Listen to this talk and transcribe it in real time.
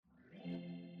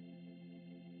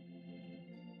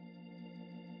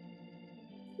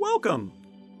Welcome!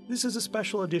 This is a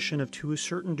special edition of To a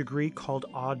Certain Degree called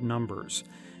Odd Numbers.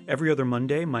 Every other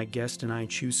Monday, my guest and I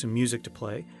choose some music to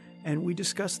play, and we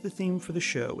discuss the theme for the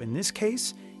show. In this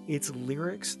case, it's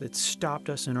lyrics that stopped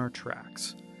us in our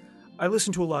tracks. I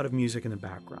listen to a lot of music in the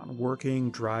background,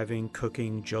 working, driving,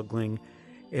 cooking, juggling.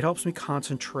 It helps me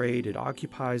concentrate. It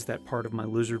occupies that part of my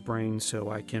lizard brain so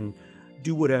I can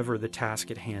do whatever the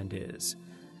task at hand is.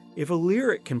 If a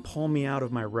lyric can pull me out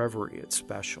of my reverie, it's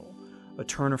special. A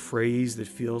turn of phrase that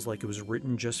feels like it was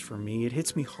written just for me, it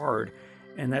hits me hard,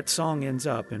 and that song ends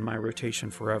up in my rotation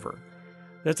forever.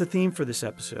 That's a theme for this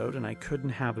episode, and I couldn't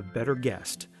have a better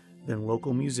guest than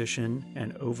local musician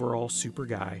and overall super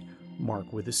guy,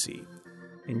 Mark with a C.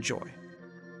 Enjoy.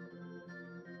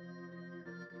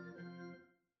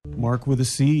 Mark with a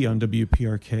C on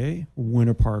WPRK,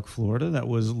 Winter Park, Florida. That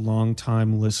was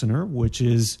longtime listener, which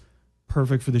is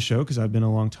perfect for the show because I've been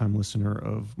a longtime listener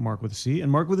of Mark with a C.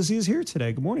 And Mark with a C is here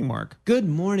today. Good morning, Mark. Good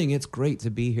morning. It's great to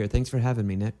be here. Thanks for having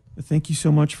me, Nick. Thank you so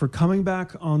much for coming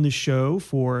back on the show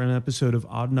for an episode of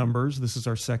Odd Numbers. This is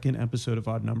our second episode of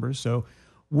Odd Numbers. So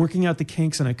working out the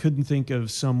kinks, and I couldn't think of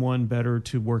someone better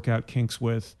to work out kinks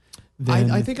with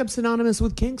than... I think I'm synonymous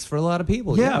with kinks for a lot of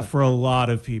people. Yeah, for a lot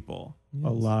of people. Yes.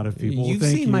 A lot of people. You've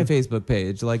seen my Facebook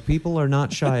page. Like, people are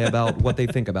not shy about what they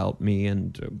think about me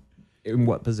and in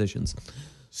what positions.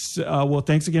 So, well,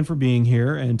 thanks again for being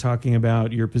here and talking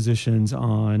about your positions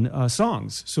on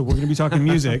songs. So we're going to be talking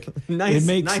music. Nice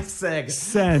seg.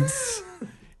 Sense.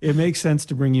 It makes sense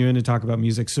to bring you in to talk about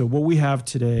music. So what we have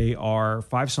today are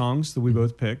 5 songs that we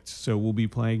both picked. So we'll be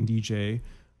playing DJ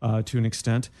to an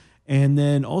extent. And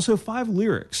then also 5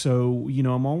 lyrics. So, you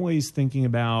know, I'm always thinking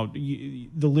about the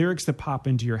lyrics that pop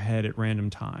into your head at random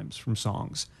times from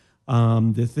songs.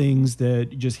 The things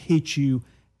that just hit you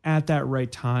at that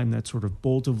right time, that sort of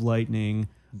bolt of lightning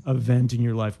event in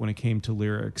your life when it came to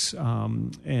lyrics,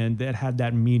 and that had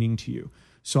that meaning to you.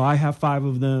 So I have 5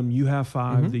 of them. You have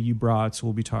 5 that you brought, so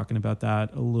we'll be talking about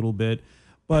that a little bit.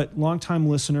 But longtime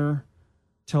listener,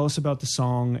 tell us about the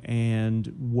song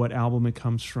and what album it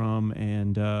comes from,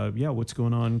 and what's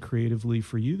going on creatively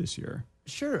for you this year.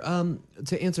 Sure.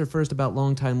 To answer first about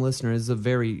longtime listener is a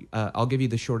very, I'll give you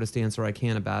the shortest answer I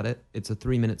can about it. It's a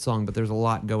 3-minute song, but there's a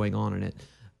lot going on in it.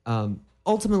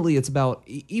 Ultimately, it's about,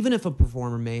 even if a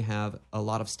performer may have a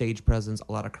lot of stage presence,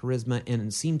 a lot of charisma,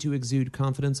 and seem to exude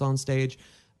confidence on stage,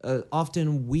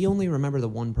 often we only remember the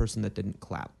one person that didn't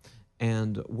clap.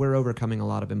 And we're overcoming a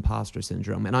lot of imposter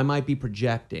syndrome. And I might be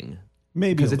projecting.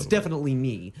 Maybe because it's definitely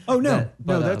me. Oh, no.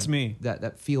 That's me.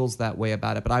 That feels that way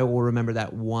about it. But I will remember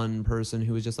that one person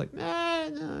who was just like, no,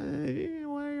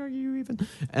 why are you even?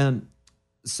 And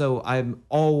so I'm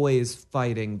always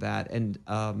fighting that. And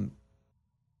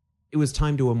it was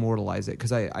time to immortalize it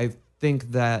because I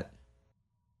think that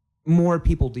more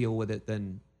people deal with it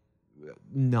than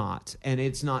not. And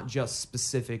it's not just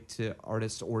specific to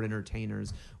artists or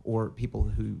entertainers or people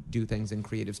who do things in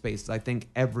creative spaces. I think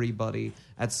everybody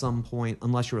at some point,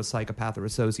 unless you're a psychopath or a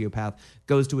sociopath,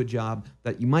 goes to a job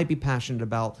that you might be passionate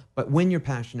about, but when you're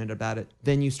passionate about it,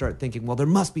 then you start thinking, well, there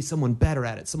must be someone better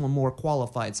at it, someone more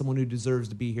qualified, someone who deserves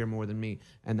to be here more than me.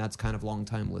 And that's kind of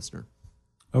long-time listener.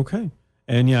 Okay.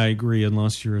 And yeah, I agree.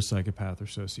 Unless you're a psychopath or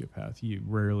sociopath, you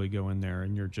rarely go in there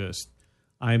and you're just,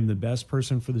 I'm the best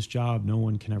person for this job. No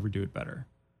one can ever do it better.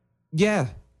 Yeah,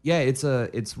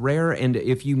 it's rare. And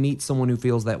if you meet someone who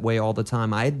feels that way all the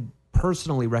time, I'd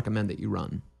personally recommend that you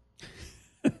run.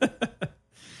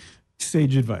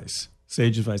 Sage advice.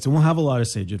 And we'll have a lot of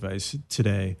sage advice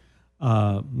today.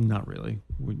 Not really.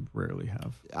 We rarely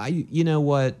have. You know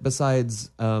what? Besides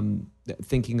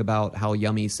thinking about how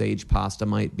yummy sage pasta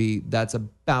might be, that's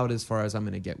about as far as I'm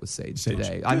going to get with sage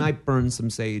today. Good. I might burn some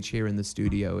sage here in the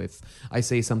studio if I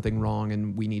say something wrong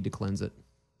and we need to cleanse it.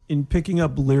 In picking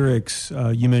up lyrics,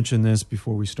 you mentioned this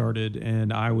before we started,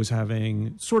 and I was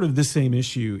having sort of the same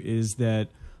issue, is that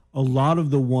a lot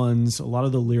of the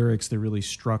lyrics that really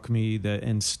struck me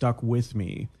and stuck with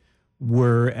me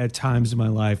were at times in my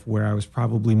life where I was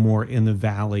probably more in the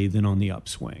valley than on the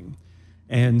upswing.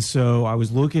 And so I was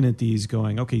looking at these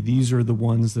going, okay, these are the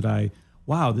ones that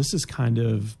wow, this is kind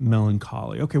of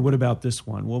melancholy. Okay, what about this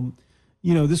one? Well,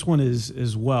 you know, this one is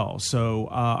as well. So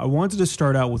I wanted to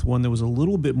start out with one that was a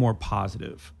little bit more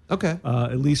positive. Okay.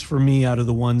 At least for me, out of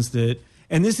the ones that,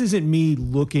 and this isn't me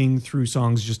looking through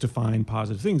songs just to find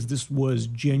positive things. This was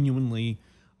genuinely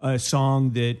a song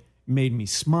that made me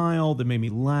smile, that made me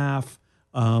laugh,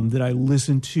 that I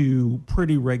listened to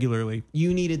pretty regularly.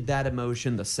 You needed that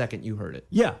emotion the second you heard it.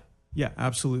 Yeah,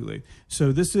 absolutely.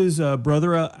 So this is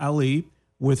Brother Ali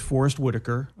with Forrest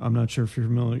Whitaker. I'm not sure if you're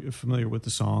familiar with the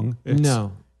song.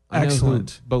 No. I know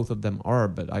Excellent. who both of them are,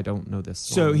 but I don't know this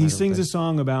song. So I he don't sings a think.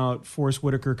 song about Forrest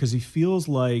Whitaker because he feels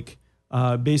like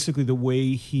basically the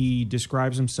way he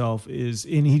describes himself is,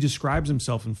 and he describes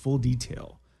himself in full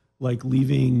detail, like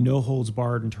leaving no holds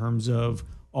barred in terms of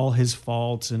all his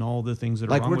faults and all the things that are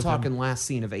Like wrong we're with talking him. last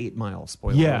scene of 8 Mile,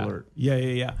 spoiler Yeah, alert.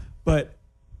 yeah. But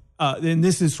and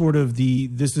this is sort of the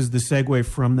segue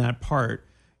from that part.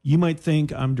 You might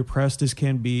think I'm depressed as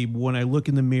can be. When I look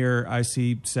in the mirror, I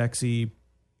see sexy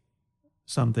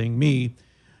something, me.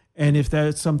 And if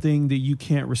that's something that you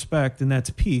can't respect, then that's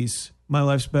peace. My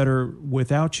life's better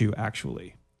without you,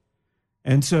 actually.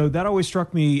 And so that always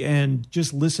struck me. And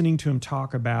just listening to him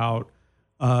talk about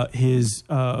his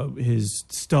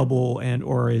stubble and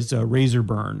or his razor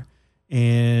burn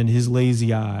and his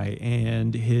lazy eye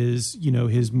and his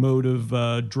his mode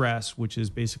of dress, which is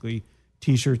basically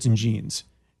t-shirts and jeans,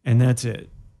 and that's it.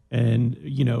 And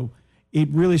it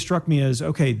really struck me as,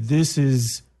 okay, this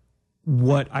is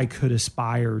what I could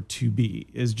aspire to be,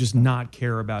 is just not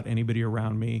care about anybody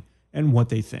around me and what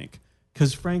they think.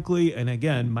 Because frankly, and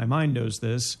again, my mind knows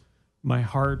this, my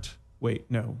heart may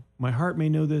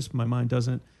know this, my mind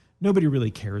doesn't. Nobody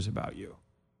really cares about you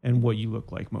and what you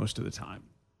look like most of the time,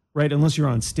 right? Unless you're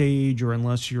on stage or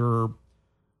unless you're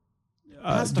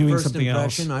Past doing the first something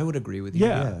impression, else. I would agree with you.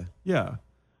 Yeah.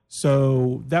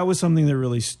 So that was something that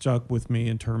really stuck with me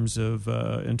in terms of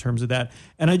that.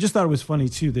 And I just thought it was funny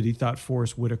too that he thought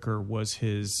Forrest Whitaker was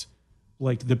his,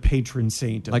 like, the patron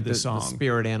saint of Like the the song.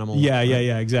 spirit animal. Yeah,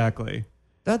 exactly.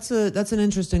 That's an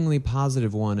interestingly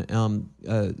positive one.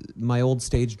 My old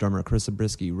stage drummer Chris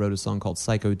Zabriskie wrote a song called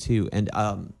Psycho 2, and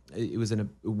it was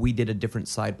we did a different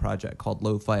side project called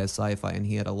Lo-Fi as Sci-Fi, and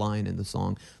he had a line in the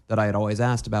song that I had always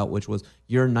asked about, which was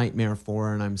 "You're Nightmare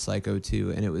 4 and I'm Psycho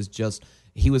 2," and it was just,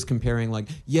 he was comparing, like,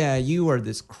 yeah, you are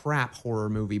this crap horror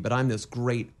movie, but I'm this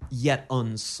great yet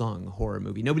unsung horror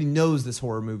movie. Nobody knows this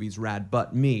horror movie's rad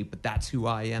but me, but that's who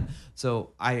I am. So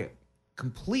I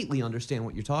completely understand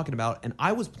what you're talking about, and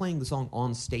I was playing the song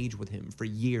on stage with him for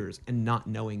years and not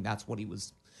knowing that's what he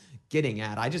was getting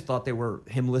at. I just thought they were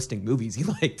him listing movies he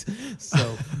liked.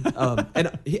 So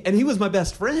and he was my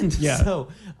best friend. Yeah. So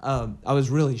I was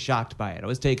really shocked by it. I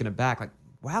was taken aback, like,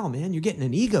 wow, man, you're getting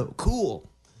an ego. Cool.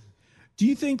 Do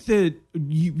you think that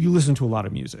you listen to a lot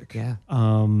of music? Yeah.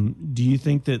 Do you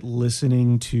think that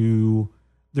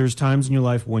there's times in your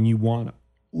life when you want to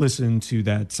listen to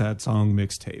that sad song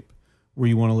mixtape, where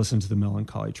you want to listen to the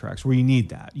melancholy tracks, where you need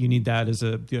that as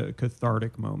a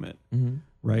cathartic moment,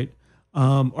 right?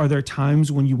 Are there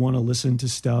times when you want to listen to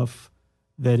stuff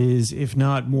that is, if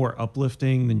not more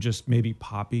uplifting than just maybe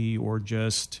poppy, or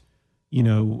just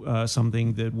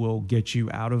something that will get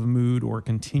you out of a mood or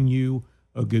continue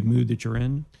a good mood that you're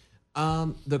in?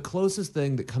 The closest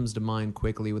thing that comes to mind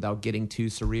quickly without getting too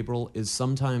cerebral is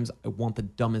sometimes I want the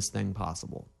dumbest thing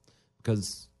possible,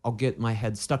 because I'll get my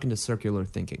head stuck into circular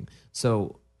thinking.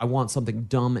 So I want something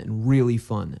dumb and really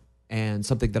fun and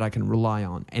something that I can rely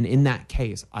on. And in that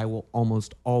case, I will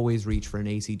almost always reach for an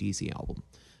AC/DC album,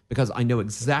 because I know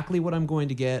exactly what I'm going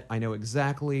to get. I know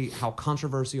exactly how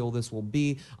controversial this will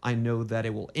be. I know that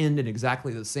it will end in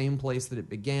exactly the same place that it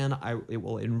began. It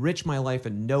will enrich my life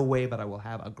in no way, but I will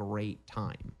have a great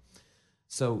time.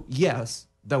 So yes,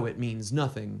 though it means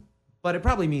nothing, but it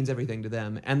probably means everything to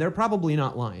them, and they're probably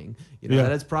not lying.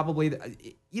 That is probably,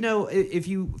 if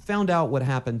you found out what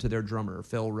happened to their drummer,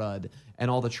 Phil Rudd,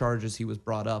 and all the charges he was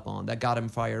brought up on that got him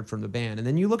fired from the band, and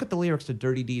then you look at the lyrics to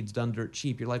Dirty Deeds Done Dirt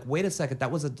Cheap, you're like, wait a second,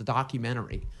 that was a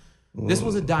documentary. This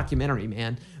was a documentary,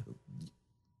 man.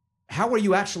 How were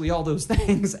you actually all those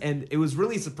things? And it was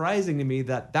really surprising to me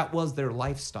that was their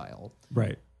lifestyle.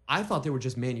 Right. I thought they were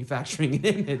just manufacturing an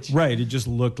image. Right. It just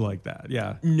looked like that.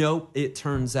 Yeah. Nope. It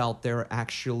turns out they're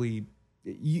actually...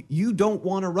 You don't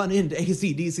want to run into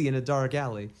AC/DC in a dark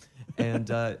alley. And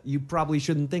you probably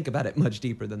shouldn't think about it much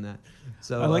deeper than that.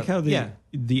 So I like how the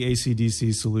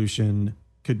AC/DC solution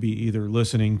could be either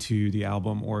listening to the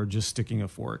album or just sticking a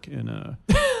fork in a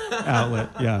outlet.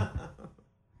 Yeah.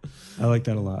 I like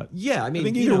that a lot. Yeah, I mean, I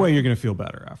think either way, you're going to feel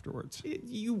better afterwards.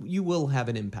 You will have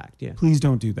an impact, yeah. Please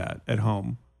don't do that at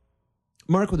home.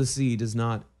 Mark with a C does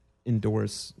not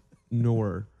endorse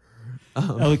nor...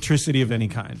 electricity of any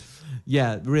kind.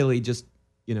 Yeah, really just,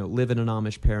 live in an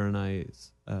Amish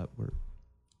paradise. I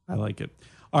like it.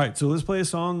 All right, so let's play a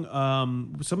song.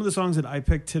 Some of the songs that I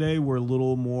picked today were a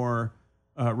little more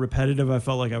repetitive. I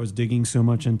felt like I was digging so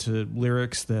much into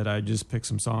lyrics that I just picked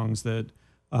some songs that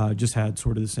just had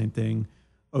sort of the same thing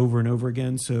over and over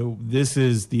again. So this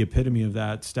is the epitome of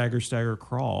that. Stagger, Stagger,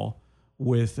 Crawl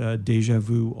with Deja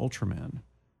Vu Ultraman.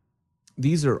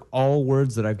 These are all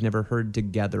words that I've never heard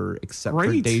together except for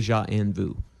Great. Deja and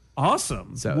Vu.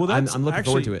 Awesome. So I'm looking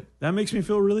forward to it. That makes me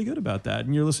feel really good about that.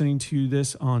 And you're listening to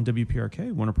this on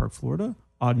WPRK, Winter Park, Florida.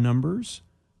 Odd Numbers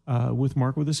with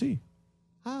Mark with a C.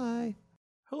 Hi.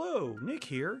 Hello, Nick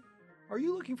here. Are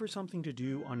you looking for something to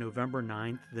do on November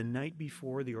 9th, the night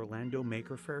before the Orlando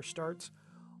Maker Faire starts?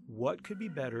 What could be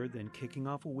better than kicking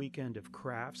off a weekend of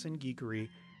crafts and geekery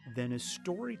than a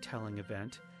storytelling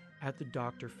event at the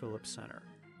Dr. Phillips Center?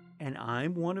 And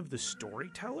I'm one of the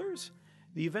storytellers?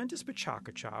 The event is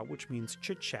Pachakacha, which means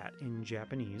chit-chat in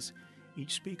Japanese.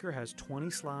 Each speaker has 20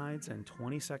 slides and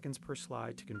 20 seconds per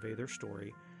slide to convey their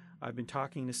story. I've been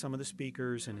talking to some of the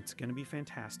speakers, and it's going to be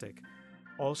fantastic.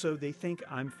 Also, they think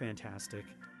I'm fantastic.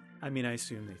 I mean, I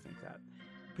assume they think that.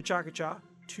 Pachakacha,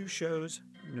 2 shows,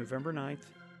 November 9th.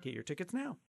 Get your tickets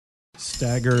now.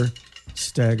 Stagger,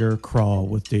 Crawl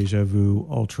with Deja Vu,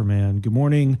 Ultraman. Good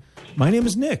morning. My name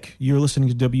is Nick. You're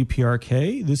listening to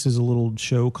WPRK. This is a little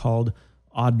show called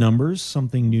Odd Numbers,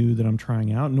 something new that I'm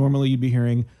trying out. Normally, you'd be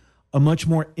hearing a much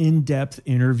more in-depth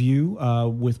interview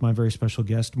with my very special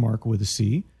guest, Mark with a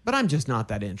C. But I'm just not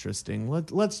that interesting.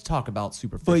 Let's talk about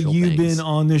superficial But you've things. been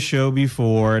on the show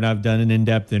before, and I've done an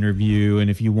in-depth interview, and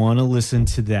if you want to listen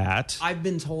to that... I've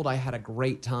been told I had a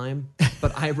great time,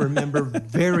 but I remember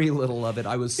very little of it.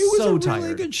 I was It was so a tired.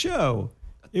 really good show.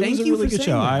 It Thank was a you really for good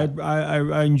show. saying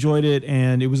I enjoyed it,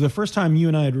 and it was the first time you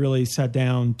and I had really sat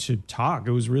down to talk.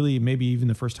 It was really maybe even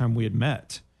the first time we had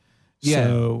met. Yeah.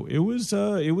 So it was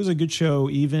a good show,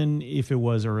 even if it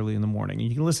was early in the morning. And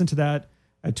you can listen to that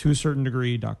at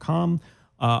toacertaindegree.com.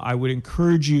 I would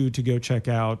encourage you to go check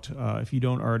out, if you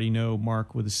don't already know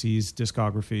Mark with a C's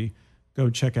discography, go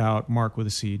check out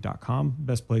markwithac.com.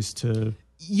 Best place to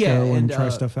go and try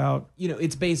stuff out. You know,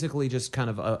 it's basically just kind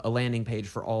of a landing page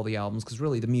for all the albums, because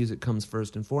really the music comes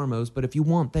first and foremost. But if you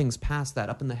want things past that,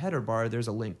 up in the header bar, there's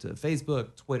a link to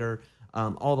Facebook, Twitter,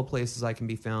 all the places I can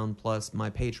be found, plus my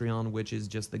Patreon, which is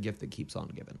just the gift that keeps on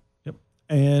giving. Yep.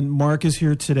 And Mark is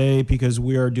here today because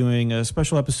we are doing a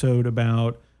special episode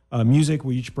about music.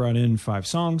 We each brought in 5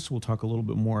 songs. We'll talk a little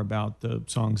bit more about the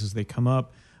songs as they come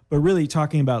up, but really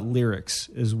talking about lyrics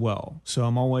as well. So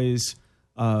I'm always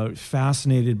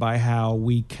fascinated by how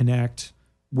we connect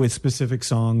with specific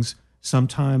songs.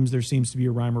 Sometimes there seems to be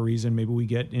a rhyme or reason. Maybe we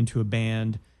get into a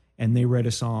band and they write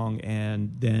a song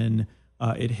and then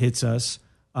it hits us.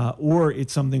 Or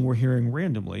it's something we're hearing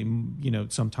randomly, you know,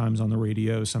 sometimes on the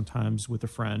radio, sometimes with a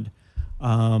friend.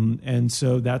 And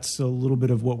so that's a little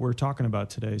bit of what we're talking about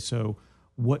today. So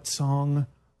what song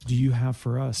do you have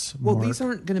for us, Mark? Well, these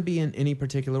aren't going to be in any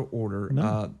particular order,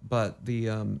 No. but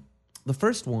the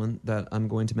first one that I'm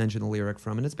going to mention the lyric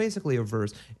from, and it's basically a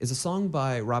verse, is a song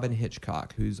by Robin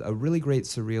Hitchcock, who's a really great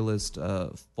surrealist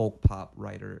folk pop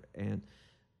writer, and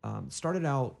started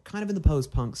out kind of in the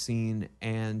post-punk scene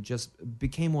and just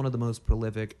became one of the most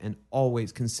prolific and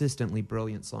always consistently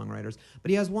brilliant songwriters. But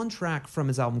he has one track from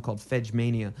his album called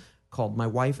Fedgemania called My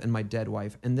Wife and My Dead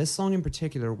Wife. And this song in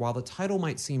particular, while the title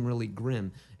might seem really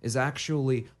grim, is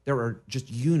actually, there are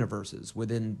just universes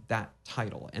within that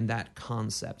title and that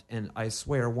concept. And I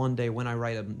swear one day when I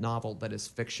write a novel that is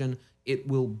fiction, it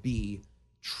will be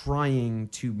trying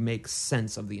to make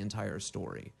sense of the entire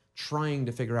story, trying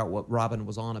to figure out what Robin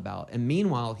was on about. And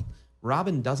meanwhile,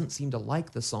 Robin doesn't seem to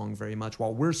like the song very much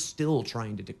while we're still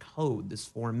trying to decode this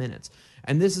 4 minutes.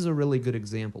 And this is a really good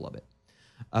example of it.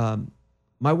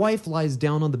 My wife lies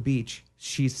down on the beach.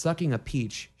 She's sucking a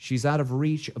peach. She's out of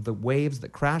reach of the waves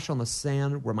that crash on the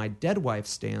sand where my dead wife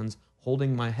stands,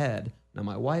 holding my head. Now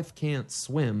my wife can't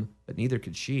swim, but neither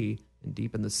could she. And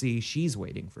deep in the sea, she's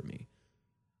waiting for me.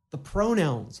 The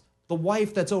pronouns, the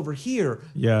wife that's over here.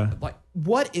 Yeah. Like,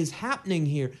 what is happening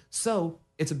here? So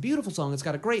it's a beautiful song. It's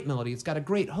got a great melody. It's got a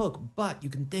great hook. But you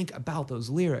can think about those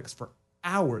lyrics for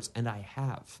hours. And I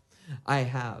have. I've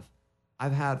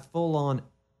had full-on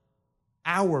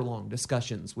hour-long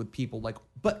discussions with people like,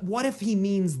 but what if he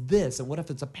means this? And what if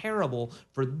it's a parable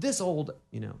for this old,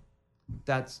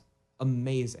 that's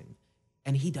amazing.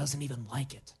 And he doesn't even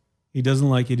like it. He doesn't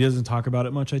like it. He doesn't talk about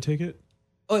it much, I take it?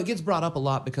 Oh, it gets brought up a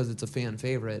lot because it's a fan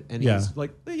favorite. And Yeah. he's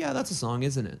like, yeah, that's a song,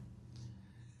 isn't it?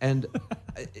 And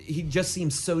he just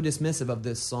seems so dismissive of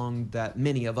this song that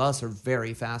many of us are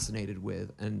very fascinated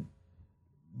with. And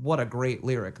what a great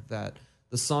lyric that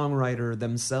the songwriter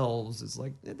themselves is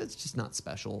like, that's just not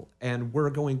special. And we're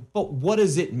going, but what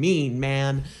does it mean,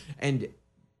 man? And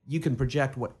you can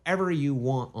project whatever you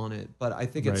want on it. But I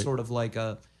think it's Right. sort of like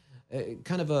a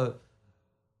kind of a,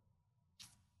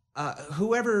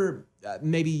 whoever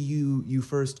maybe you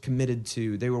first committed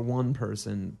to, they were one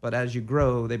person, but as you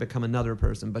grow, they become another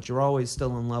person, but you're always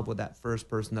still in love with that first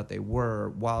person that they were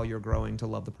while you're growing to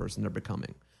love the person they're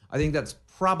becoming. I think that's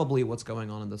probably what's going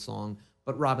on in the song.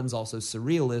 But Robin's also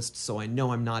surrealist, so I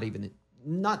know I'm not even,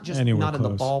 not just Anywhere not in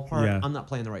the close. ballpark. Yeah. I'm not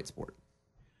playing the right sport.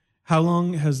 How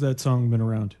long has that song been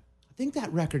around? I think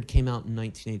that record came out in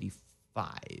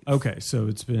 1985. Okay, so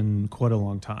it's been quite a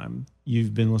long time.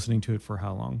 You've been listening to it for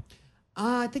how long?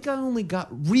 I think I only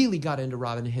really got into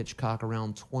Robin Hitchcock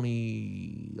around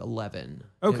 2011.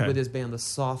 Okay. With his band, the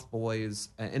Soft Boys.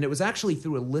 And it was actually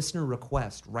through a listener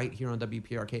request right here on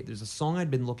WPRK. There's a song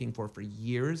I'd been looking for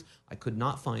years. I could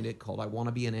not find it, called I Want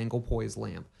to Be an Angle Poise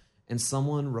Lamp. And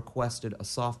someone requested a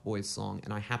Soft Boys song,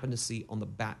 and I happened to see on the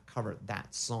back cover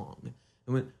that song.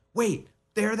 And went, wait,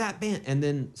 they're that band. And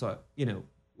then, so,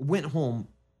 went home,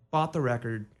 bought the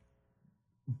record,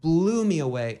 blew me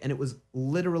away, and it was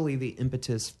literally the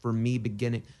impetus for me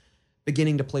beginning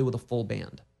to play with a full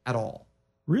band at all.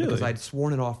 Really? Because I'd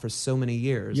sworn it off for so many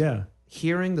years. Yeah.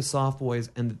 Hearing the Soft Boys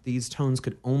and that these tones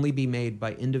could only be made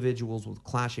by individuals with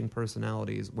clashing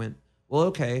personalities went, well,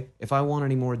 okay, if I want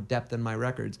any more depth in my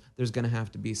records, there's going to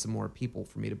have to be some more people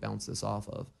for me to bounce this off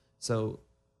of. So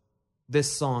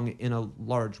this song, in a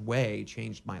large way,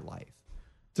 changed my life.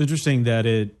 It's interesting that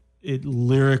it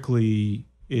lyrically,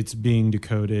 it's being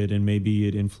decoded, and maybe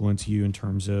it influenced you in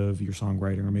terms of your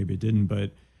songwriting, or maybe it didn't,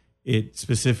 but it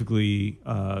specifically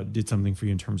did something for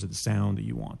you in terms of the sound that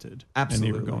you wanted. Absolutely.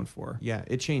 And they were going for. Yeah,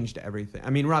 it changed everything. I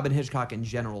mean, Robin Hitchcock in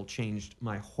general changed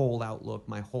my whole outlook,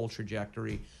 my whole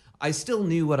trajectory. I still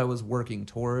knew what I was working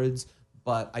towards,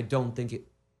 but I don't think it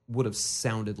would have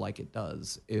sounded like it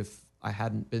does if I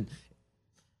hadn't been.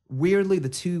 Weirdly, the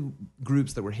two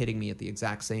groups that were hitting me at the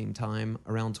exact same time,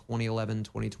 around 2011,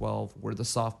 2012, were the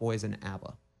Soft Boys and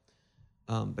ABBA.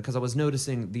 Because I was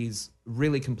noticing these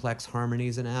really complex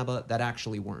harmonies in ABBA that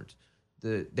actually weren't.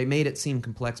 They made it seem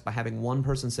complex by having one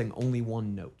person sing only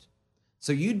one note.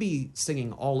 So you'd be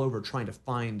singing all over trying to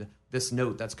find this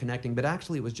note that's connecting, but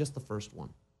actually it was just the first one.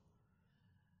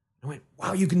 I went,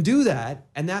 wow, you can do that,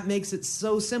 and that makes it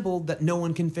so simple that no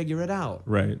one can figure it out.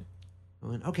 Right. I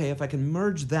went, okay, if I can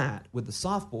merge that with the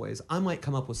Soft Boys, I might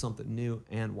come up with something new,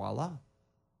 and voila.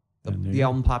 The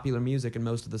album Popular Music and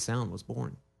most of the sound was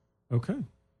born. Okay.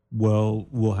 Well,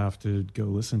 we'll have to go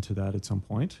listen to that at some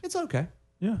point. It's okay.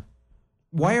 Yeah.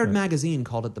 Wired Okay. Magazine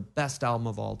called it the best album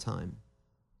of all time.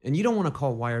 And you don't want to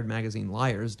call Wired Magazine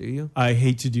liars, do you? I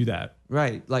hate to do that.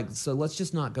 Right. So let's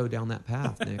just not go down that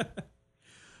path, Nick.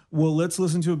 Well, let's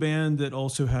listen to a band that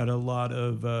also had a lot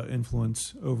of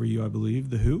influence over you, I believe.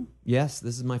 The Who? Yes,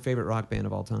 this is my favorite rock band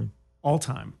of all time. All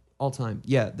time. All time.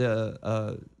 Yeah,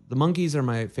 the Monkees are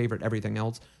my favorite everything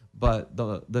else, but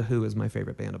the Who is my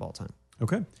favorite band of all time.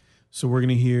 Okay. So we're going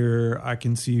to hear I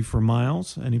Can See for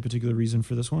Miles. Any particular reason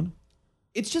for this one?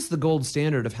 It's just the gold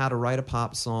standard of how to write a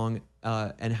pop song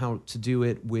and how to do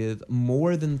it with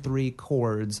more than 3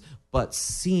 chords, but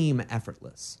seem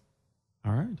effortless.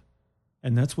 All right.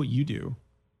 And that's what you do.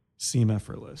 Seem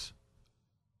effortless.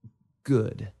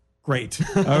 Good. Great.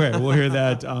 Okay, we'll hear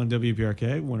that on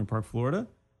WPRK, Winter Park, Florida.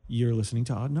 You're listening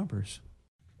to Odd Numbers.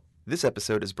 This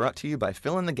episode is brought to you by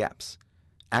Fill in the Gaps.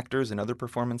 Actors and other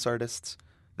performance artists,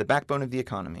 the backbone of the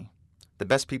economy, the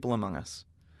best people among us.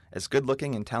 As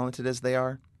good-looking and talented as they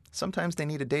are, sometimes they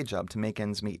need a day job to make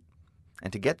ends meet.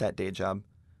 And to get that day job,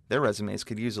 their resumes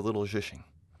could use a little zhuzhing.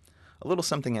 A little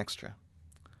something extra.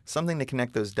 Something to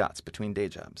connect those dots between day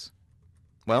jobs.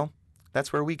 Well,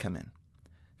 that's where we come in.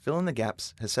 Fill in the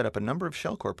Gaps has set up a number of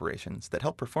shell corporations that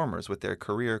help performers with their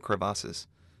career crevasses.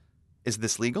 Is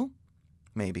this legal?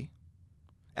 Maybe.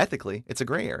 Ethically, it's a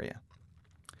gray area.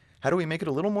 How do we make it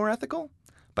a little more ethical?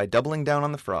 By doubling down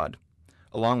on the fraud.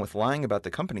 Along with lying about the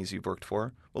companies you've worked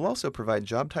for, we'll also provide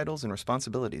job titles and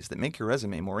responsibilities that make your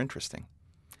resume more interesting.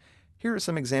 Here are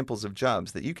some examples of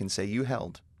jobs that you can say you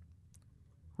held.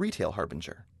 Retail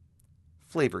harbinger,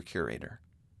 flavor curator,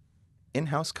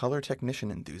 in-house color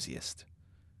technician enthusiast,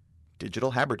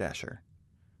 digital haberdasher,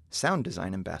 sound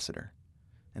design ambassador,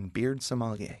 and beard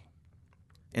sommelier.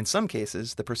 In some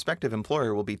cases, the prospective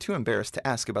employer will be too embarrassed to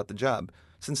ask about the job,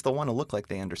 since they'll want to look like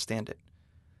they understand it.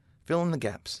 Fill in the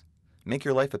gaps. Make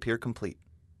your life appear complete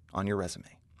on your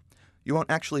resume. You won't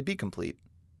actually be complete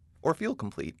or feel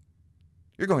complete.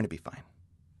 You're going to be fine.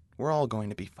 We're all going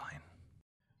to be fine.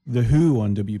 The Who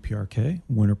on WPRK,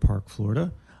 Winter Park,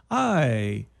 Florida.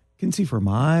 I Can See for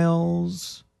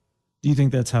Miles. Do you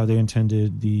think that's how they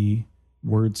intended the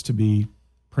words to be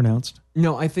pronounced?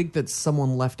 No, I think that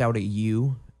someone left out a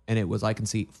U, and it was I can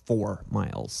see 4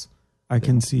 miles. I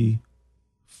can see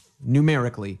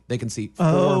Numerically, they can see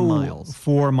 4 miles.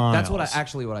 4 miles. That's what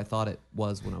I thought it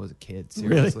was when I was a kid.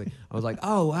 Seriously, Really? I was like,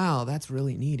 "Oh wow, that's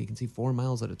really neat. You can see 4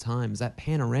 miles at a time. Is that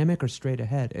panoramic or straight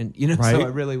ahead?" And so Right. I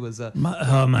really was.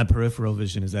 My peripheral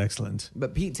vision is excellent.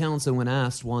 But Pete Townsend, when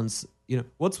asked once,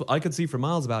 what's I could see for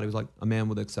miles about, he was like, a man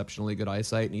with exceptionally good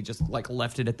eyesight, and he just like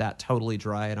left it at that, totally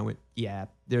dry. And I went, yeah,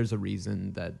 there's a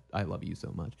reason that I love you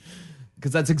so much,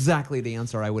 because that's exactly the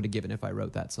answer I would have given if I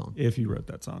wrote that song. If you wrote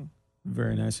that song.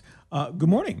 Very nice. Good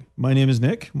morning. My name is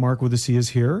Nick. Mark with a C is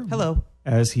here. Hello.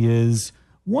 As he is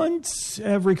once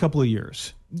every couple of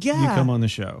years. Yeah. You come on the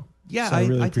show. Yeah, So I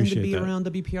really I tend to appreciate be that. around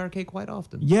WPRK quite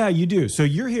often. Yeah, you do. So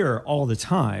you're here all the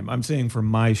time. I'm saying for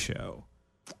my show.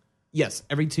 Yes,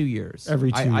 every 2 years.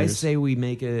 Every 2 I years. say we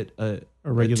make it a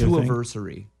regular thing?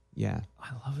 two-anniversary. Yeah.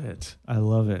 I love it. I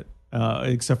love it.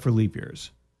 Except for leap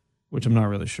years, which I'm not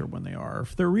really sure when they are.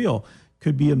 If they're real,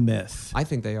 could be a myth. I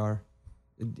think they are.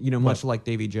 Much like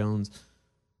Davy Jones.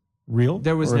 Real?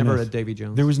 There was or never a myth? Davy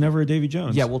Jones. There was never a Davy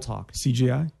Jones. Yeah, we'll talk.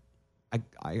 CGI?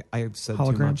 I have said too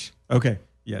Holograms? much. Okay.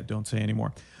 Yeah, don't say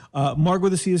anymore. Mark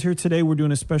with a C is here today. We're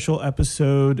doing a special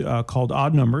episode called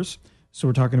Odd Numbers. So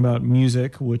we're talking about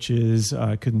music, which is,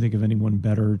 I couldn't think of anyone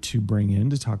better to bring in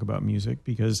to talk about music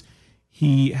because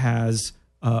he has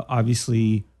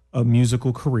obviously a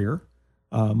musical career.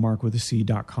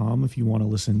 MarkWithAC.com if you want to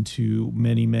listen to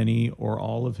many or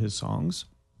all of his songs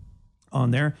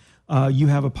on there. You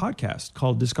have a podcast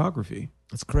called Discography.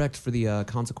 That's correct, for the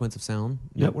Consequence of Sound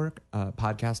network,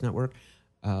 podcast network.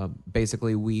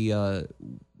 Basically, we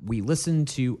listen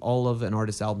to all of an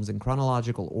artist's albums in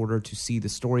chronological order to see the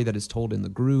story that is told in the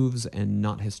grooves and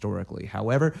not historically.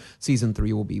 However, season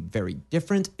 3 will be very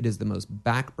different. It is the most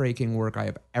backbreaking work I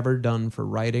have ever done for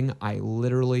writing. I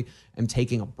literally am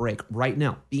taking a break right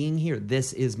now. Being here,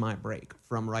 this is my break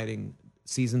from writing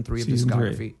season 3 of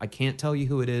Discography. I can't tell you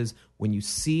who it is. When you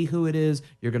see who it is,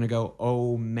 you're going to go,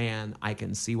 oh man, I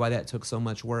can see why that took so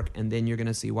much work. And then you're going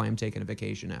to see why I'm taking a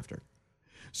vacation after.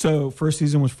 So first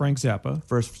season was Frank Zappa.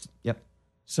 Yep.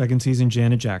 Second season,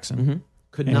 Janet Jackson. Mm-hmm.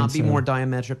 Could And not be so- more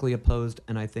diametrically opposed,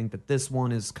 and I think that this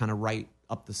one is kind of right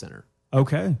up the center.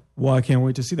 Okay. Well, I can't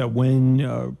wait to see that. When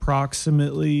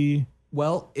approximately...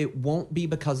 Well, it won't be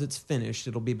because it's finished.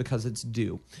 It'll be because it's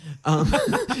due.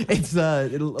 It's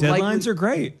Deadlines are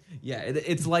great. Yeah,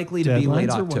 it's likely to be late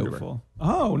Deadlines are October. wonderful.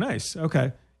 Oh, nice.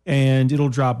 Okay. And it'll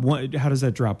drop how does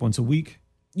that drop? Once a week?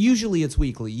 Usually it's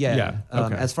weekly, yeah. Yeah,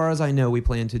 okay. As far as I know, we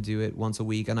plan to do it once a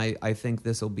week, and I think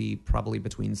this will be probably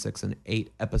between 6 and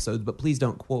 8 episodes, but please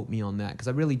don't quote me on that, because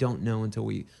I really don't know until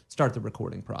we start the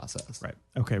recording process. Right.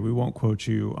 Okay. We won't quote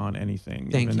you on anything,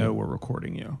 Thank even you. though we're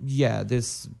recording you. Yeah,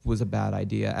 this was a bad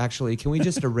idea. Actually, can we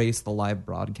just erase the live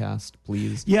broadcast,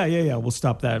 please? Yeah. We'll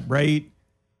stop that, right?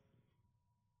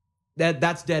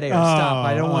 That's dead air. Stop.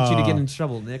 I don't want you to get in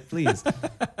trouble, Nick, please.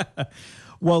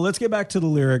 Well, let's get back to the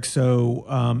lyrics. So,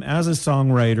 as a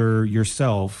songwriter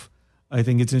yourself, I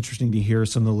think it's interesting to hear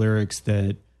some of the lyrics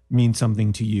that mean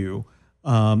something to you.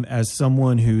 As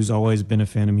someone who's always been a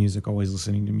fan of music, always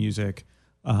listening to music,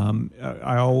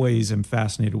 I always am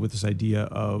fascinated with this idea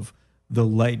of the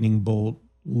lightning bolt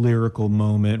lyrical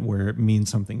moment where it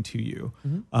means something to you.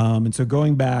 Mm-hmm. And so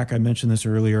going back, I mentioned this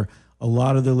earlier, a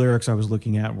lot of the lyrics I was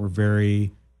looking at were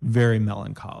very, very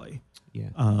melancholy. Yeah.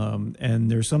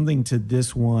 And there's something to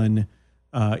this one,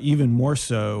 even more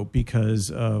so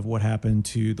because of what happened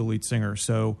to the lead singer.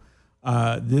 So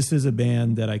this is a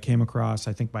band that I came across,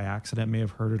 I think by accident, may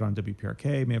have heard it on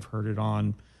WPRK, may have heard it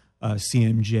on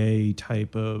CMJ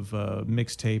type of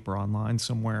mixtape or online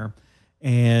somewhere.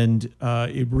 And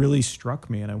it really struck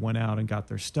me, and I went out and got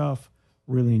their stuff,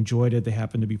 really enjoyed it. They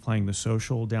happened to be playing The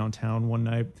Social downtown one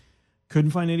night.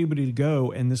 Couldn't find anybody to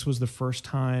go, and this was the first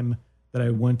time that I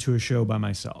went to a show by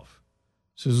myself.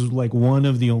 So this was like one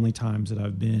of the only times that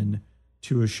I've been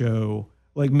to a show,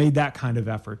 like made that kind of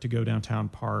effort to go downtown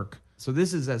Park. So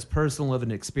this is as personal of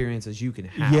an experience as you can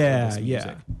have. Yeah, with this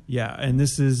music. yeah. And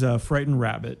this is Frightened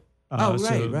Rabbit. Oh, so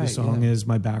right, the song yeah. is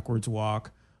My Backwards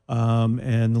Walk.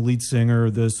 And the lead singer,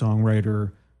 the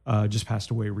songwriter, just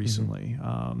passed away recently.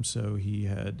 Mm-hmm. So he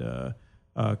had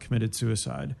committed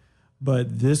suicide.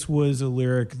 But this was a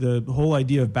lyric. The whole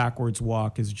idea of Backwards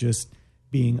Walk is just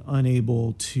being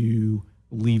unable to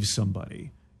leave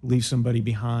somebody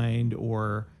behind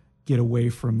or get away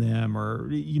from them, or,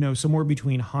 somewhere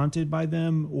between haunted by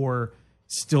them or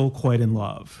still quite in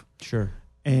love. Sure.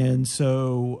 And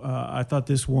so I thought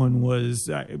this one was,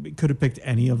 I could have picked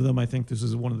any of them. I think this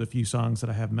is one of the few songs that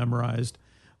I have memorized,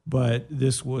 but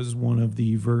this was one of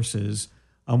the verses.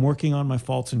 I'm working on my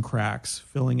faults and cracks,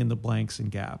 filling in the blanks and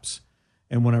gaps.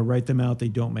 And when I write them out, they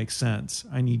don't make sense.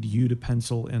 I need you to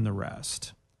pencil in the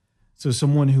rest. So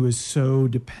someone who is so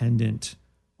dependent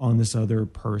on this other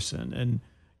person. And,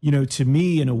 to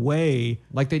me, in a way,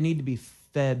 Like they need to be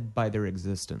fed by their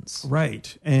existence.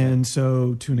 right. And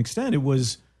so to an extent, it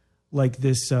was like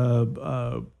this,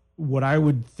 what I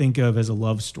would think of as a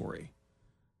love story,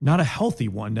 not a healthy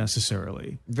one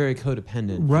necessarily. Very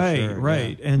codependent. for Right, sure,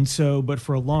 right. yeah. And so, but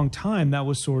for a long time, that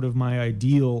was sort of my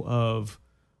ideal of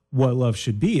what love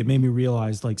should be. It made me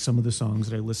realize like some of the songs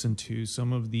that I listened to,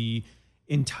 some of the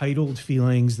entitled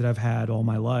feelings that I've had all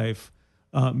my life,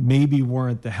 maybe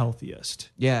weren't the healthiest.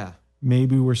 Yeah.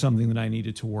 Maybe were something that I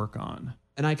needed to work on.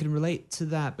 And I can relate to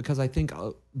that because I think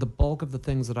the bulk of the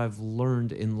things that I've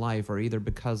learned in life are either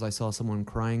because I saw someone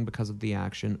crying because of the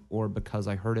action or because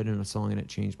I heard it in a song and it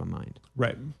changed my mind.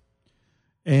 Right.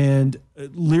 And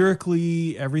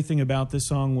lyrically, everything about this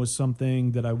song was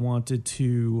something that I wanted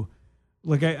to,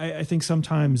 like, I think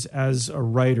sometimes as a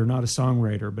writer, not a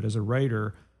songwriter, but as a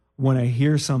writer, when I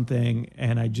hear something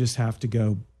and I just have to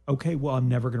go, okay, well, I'm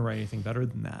never going to write anything better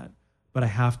than that, but I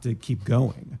have to keep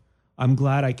going. I'm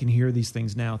glad I can hear these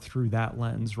things now through that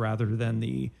lens rather than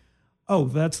the, oh,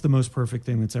 that's the most perfect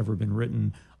thing that's ever been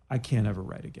written. I can't ever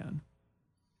write again.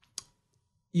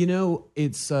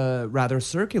 It's rather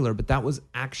circular, but that was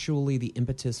actually the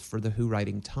impetus for The Who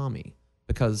writing Tommy,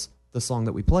 because the song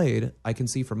that we played, I Can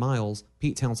See for Miles,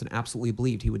 Pete Townsend absolutely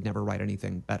believed he would never write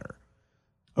anything better.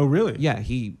 Oh, really? Yeah,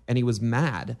 he was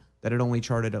mad that it only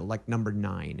charted at like number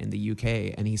 9 in the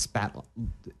UK, and he spat.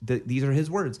 These are his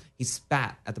words. He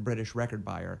spat at the British record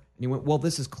buyer, and he went, "Well,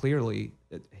 this is clearly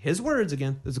his words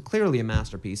again. This is clearly a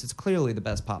masterpiece. It's clearly the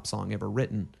best pop song ever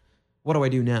written. What do I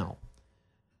do now?"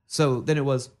 So then it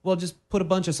was, well, just put a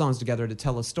bunch of songs together to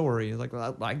tell a story. It's like,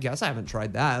 well, I guess I haven't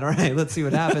tried that. All right, let's see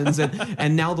what happens.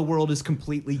 And now the world is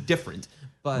completely different.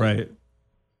 But Right.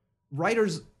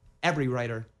 every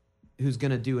writer who's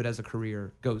going to do it as a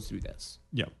career goes through this.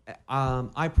 Yeah.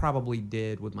 I probably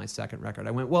did with my second record.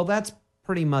 I went, well, that's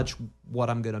pretty much what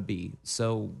I'm going to be.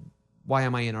 So why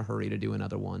am I in a hurry to do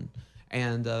another one?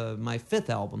 And my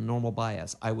fifth album, Normal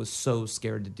Bias, I was so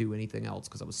scared to do anything else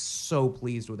because I was so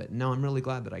pleased with it. Now I'm really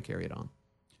glad that I carried on.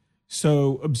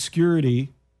 So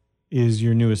Obscurity is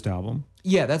your newest album.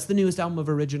 Yeah, that's the newest album of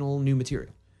original new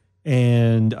material.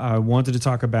 And I wanted to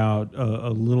talk about a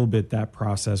little bit that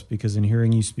process, because in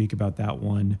hearing you speak about that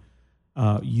one,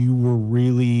 you were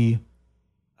really,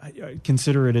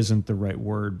 consider it isn't the right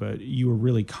word, but you were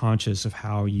really conscious of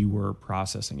how you were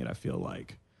processing it, I feel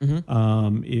like.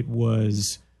 Mm-hmm. It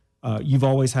was, you've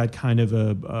always had kind of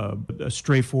a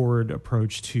straightforward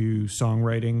approach to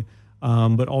songwriting,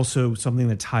 but also something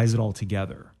that ties it all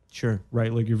together, Sure.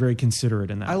 right? Like you're very considerate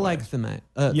in that I way. like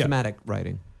thematic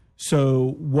writing.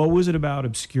 So what was it about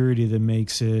Obscurity that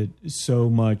makes it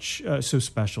so much, so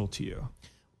special to you?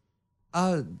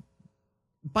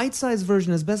 Bite-sized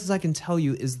version, as best as I can tell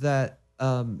you, is that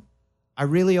I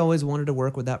really always wanted to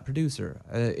work with that producer.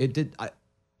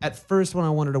 At first, when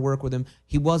I wanted to work with him,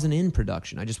 he wasn't in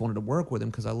production. I just wanted to work with him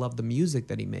because I loved the music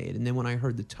that he made. And then when I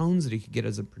heard the tones that he could get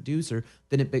as a producer,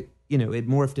 then it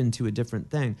morphed into a different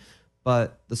thing.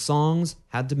 But the songs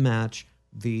had to match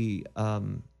the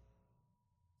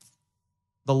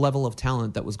level of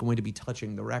talent that was going to be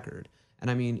touching the record.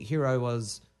 And I mean, here I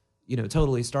was,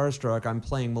 totally starstruck. I'm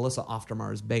playing Melissa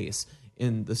Oftermar's bass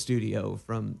in the studio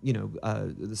from,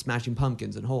 the Smashing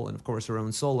Pumpkins and Hole, and of course her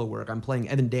own solo work. I'm playing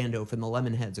Evan Dando from the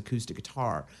Lemonheads acoustic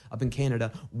guitar up in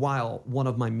Canada, while one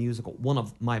of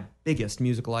my biggest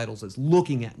musical idols is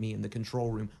looking at me in the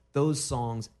control room. Those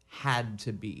songs had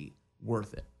to be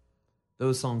worth it.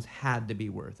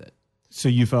 So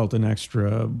you felt an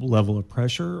extra level of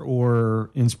pressure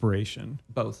or inspiration?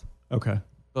 Both. Okay.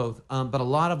 Both. But a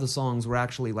lot of the songs were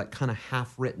actually like kind of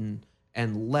half written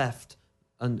and left.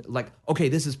 And like, okay,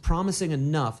 this is promising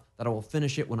enough that I will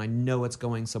finish it when I know it's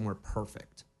going somewhere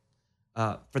perfect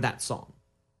for that song.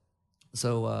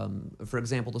 So, for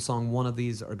example, the song "One of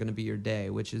These Are Gonna Be Your Day,"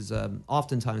 which is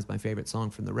oftentimes my favorite song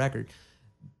from the record.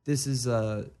 This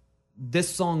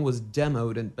song was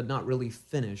demoed but not really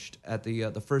finished at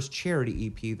the first charity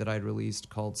EP that I'd released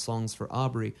called "Songs for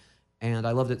Aubrey," and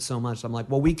I loved it so much. I'm like,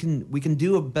 well, we can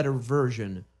do a better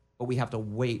version, but we have to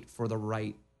wait for the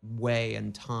right way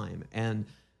and time. And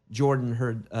Jordan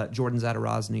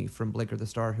Zadarozny from Blinker the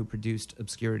Star, who produced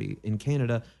Obscurity in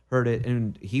Canada, heard it,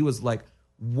 and he was like,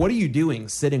 "What are you doing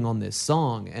sitting on this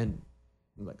song?" And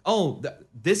I'm like, "Oh,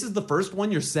 this is the first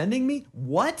one you're sending me?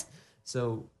 What?"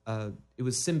 So it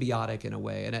was symbiotic in a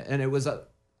way, and it was a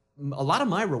lot of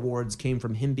my rewards came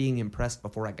from him being impressed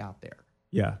before I got there.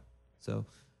 Yeah. So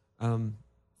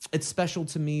it's special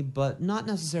to me, but not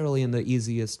necessarily in the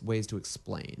easiest ways to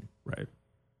explain. Right.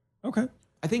 Okay.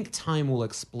 I think time will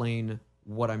explain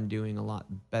what I'm doing a lot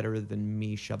better than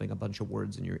me shoving a bunch of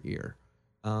words in your ear.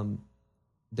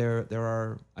 There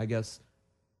are, I guess,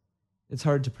 it's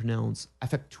hard to pronounce,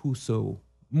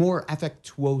 more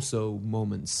affectuoso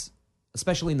moments,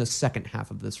 especially in the second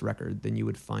half of this record, than you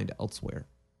would find elsewhere.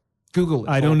 Google it.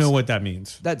 I don't folks. know what that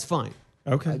means. That's fine.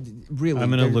 Okay. Really, I'm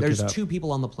gonna look there's it up. 2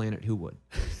 people on the planet who would.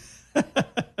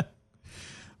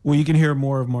 Well, you can hear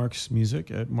more of Mark's music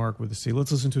at Mark with a C.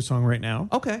 Let's listen to a song right now.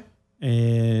 Okay.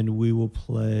 And we will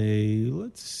play,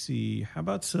 let's see, how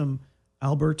about some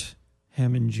Albert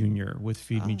Hammond Jr. with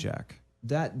Feed Me Jack?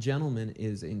 That gentleman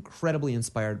is incredibly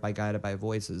inspired by Guided by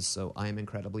Voices, so I am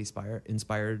incredibly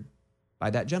inspired by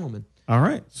that gentleman. All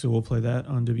right, so we'll play that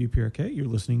on WPRK. You're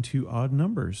listening to Odd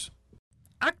Numbers.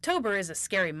 October is a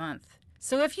scary month,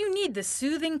 so if you need the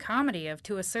soothing comedy of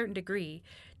To a Certain Degree,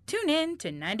 tune in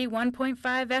to 91.5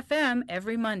 FM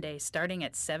every Monday starting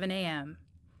at 7 a.m.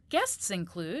 Guests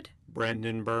include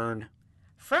Brendan Byrne,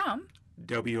 from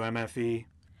WMFE,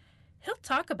 he'll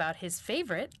talk about his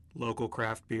favorite local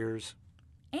craft beers,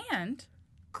 and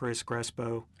Chris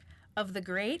Crespo, of the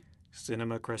great.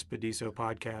 Cinema Crespediso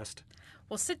podcast.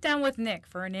 We'll sit down with Nick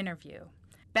for an interview,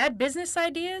 bad business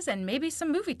ideas, and maybe some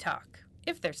movie talk,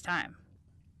 if there's time.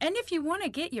 And if you want to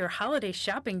get your holiday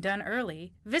shopping done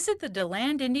early, visit the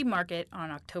DeLand Indie Market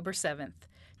on October 7th.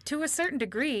 To a Certain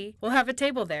Degree, we'll have a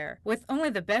table there with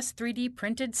only the best 3D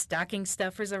printed stocking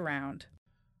stuffers around.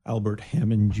 Albert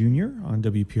Hammond Jr. on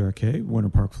WPRK, Winter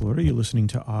Park, Florida. You're listening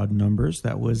to Odd Numbers.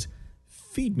 That was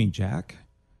Feed Me Jack.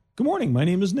 Good morning. My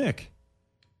name is Nick.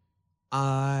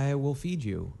 I will feed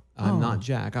you. I'm not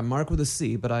Jack. I'm Mark with a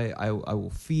C, but I will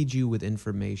feed you with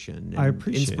information. And I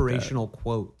appreciate inspirational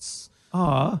quotes.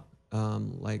 Aw.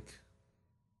 Well,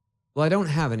 I don't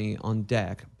have any on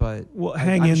deck, but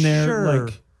Hang I'm in there. sure-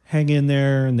 Hang in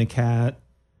there and the cat.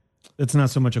 It's not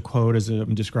so much a quote as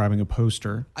I'm describing a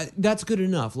poster. That's good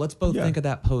enough. Let's both Yeah. think of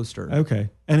that poster. Okay.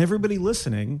 And everybody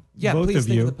listening, Yeah, both please of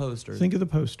think you, of the poster. think of the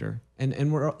poster.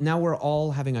 And we're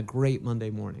all having a great Monday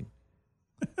morning.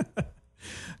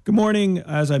 Good morning.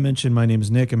 As I mentioned, my name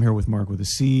is Nick. I'm here with Mark with a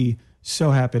C.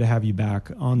 So happy to have you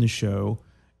back on the show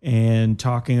and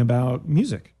talking about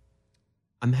music.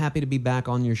 I'm happy to be back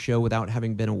on your show without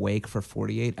having been awake for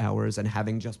 48 hours and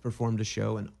having just performed a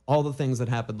show and all the things that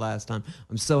happened last time.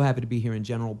 I'm so happy to be here in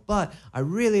general, but I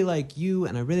really like you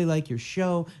and I really like your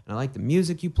show and I like the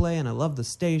music you play and I love the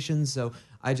station, so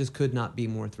I just could not be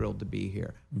more thrilled to be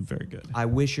here. Very good. I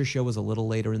wish your show was a little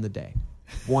later in the day.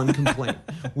 One complaint.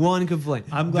 One complaint.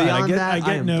 I'm glad. Beyond I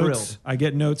get am notes. thrilled. I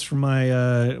get notes from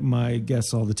my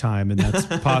guests all the time, and that's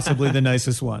possibly the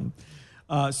nicest one.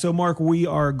 So, Mark, we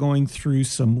are going through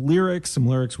some lyrics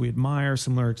we admire,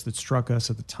 some lyrics that struck us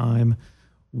at the time.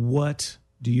 What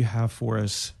do you have for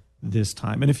us this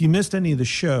time? And if you missed any of the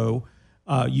show,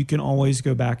 you can always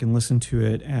go back and listen to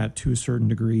it at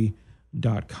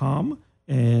toacertaindegree.com.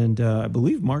 And I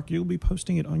believe, Mark, you'll be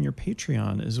posting it on your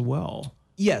Patreon as well.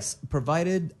 Yes,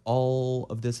 provided all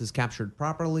of this is captured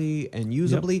properly and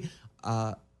usably.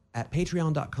 At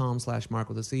patreon.com/Mark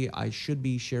with a C, I should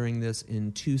be sharing this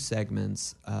in 2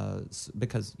 segments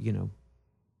because,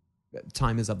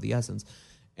 time is of the essence.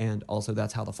 And also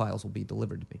that's how the files will be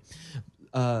delivered to me.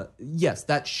 Yes,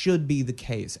 that should be the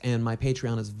case. And my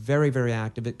Patreon is very, very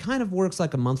active. It kind of works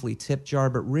like a monthly tip jar,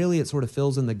 but really it sort of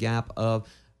fills in the gap of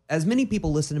as many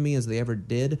people listen to me as they ever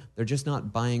did. They're just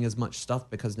not buying as much stuff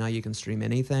because now you can stream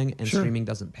anything, and streaming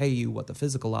doesn't pay you what the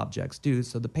physical objects do.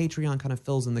 So the Patreon kind of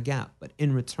fills in the gap. But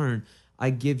in return, I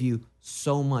give you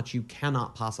so much you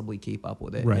cannot possibly keep up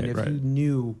with it. Right, and if right. you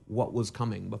knew what was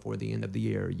coming before the end of the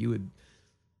year, you'd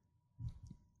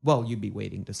be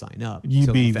waiting to sign up. You'd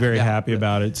So be you found very out. happy But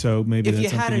about it. So maybe if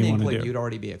that's you had something an you want to inkling, do. you'd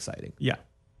already be excited. Yeah.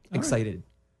 Excited.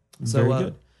 Very So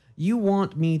good. you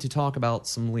want me to talk about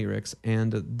some lyrics,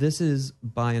 and this is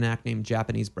by an act named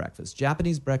Japanese Breakfast.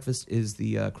 Japanese Breakfast is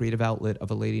the creative outlet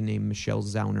of a lady named Michelle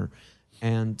Zauner,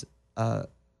 and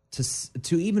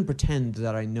to even pretend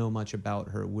that I know much about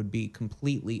her would be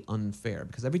completely unfair,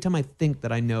 because every time I think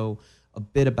that I know a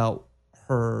bit about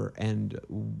her and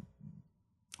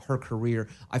her career,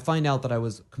 I find out that I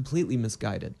was completely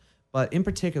misguided. But in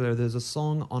particular, there's a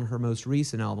song on her most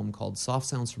recent album called Soft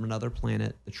Sounds from Another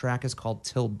Planet. The track is called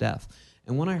Till Death.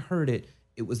 And when I heard it,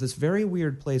 it was this very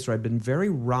weird place where I'd been very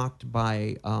rocked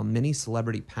by many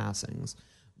celebrity passings.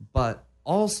 But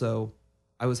also,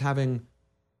 I was having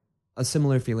a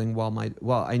similar feeling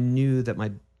while I knew that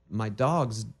my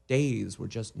dog's days were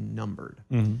just numbered.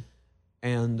 Mm-hmm.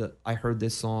 And I heard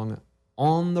this song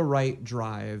on the right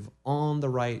drive, on the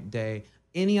right day.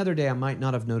 Any other day, I might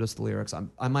not have noticed the lyrics.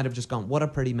 I might have just gone, what a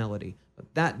pretty melody.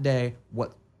 But that day,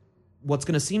 what what's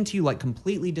going to seem to you like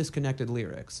completely disconnected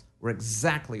lyrics were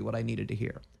exactly what I needed to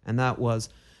hear. And that was,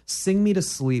 sing me to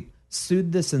sleep,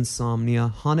 soothe this insomnia,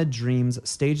 haunted dreams,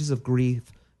 stages of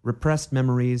grief, repressed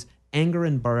memories, anger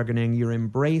and bargaining, your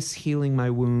embrace healing my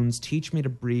wounds, teach me to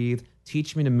breathe,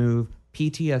 teach me to move,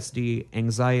 PTSD,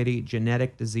 anxiety,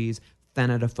 genetic disease,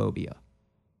 thanatophobia.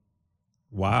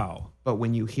 Wow. But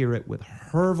when you hear it with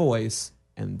her voice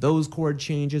and those chord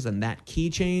changes and that key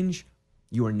change,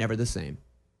 you are never the same.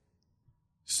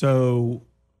 So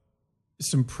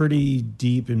some pretty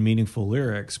deep and meaningful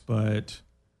lyrics, but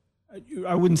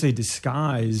I wouldn't say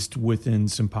disguised within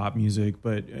some pop music,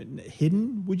 but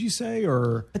hidden, would you say?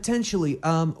 Or potentially,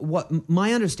 what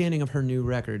my understanding of her new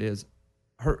record is,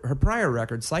 her prior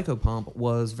record, Psychopomp,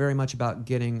 was very much about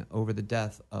getting over the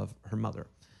death of her mother.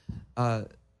 The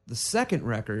second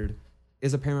record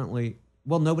is apparently,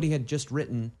 well, nobody had just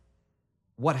written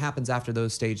what happens after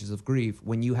those stages of grief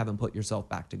when you haven't put yourself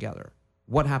back together.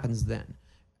 What happens then?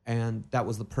 And that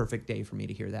was the perfect day for me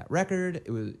to hear that record.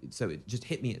 It just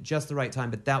hit me at just the right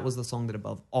time. But that was the song that,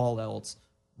 above all else,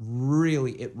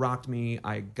 really, it rocked me.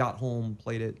 I got home,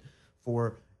 played it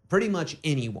for pretty much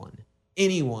anyone,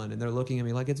 and they're looking at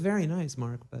me like, it's very nice,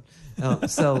 Mark. But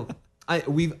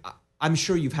I'm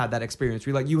sure you've had that experience.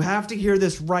 You're like, you have to hear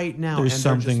this right now. There's and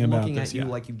something they're just about looking this, at you yeah.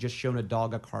 like you've just shown a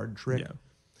dog a card trick.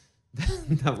 Yeah.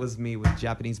 That was me with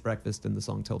Japanese Breakfast and the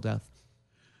song Till Death.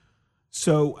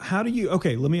 So how do you,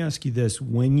 okay, let me ask you this.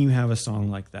 When you have a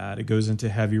song like that, it goes into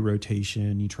heavy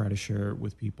rotation, you try to share it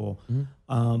with people,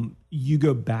 you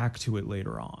go back to it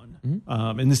later on.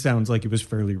 And this sounds like it was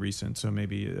fairly recent, so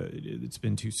maybe it's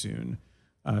been too soon.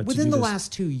 Within the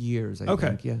last 2 years, I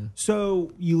think, yeah.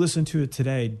 So you listen to it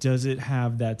today. Does it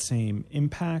have that same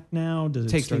impact now? Does it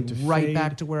takes start me to right fade?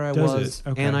 back to where I Does was, it?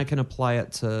 Okay. and I can apply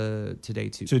it to today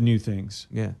too. To new things.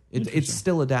 Yeah, it's Interesting.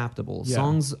 still adaptable. Yeah.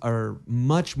 Songs are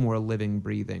much more living,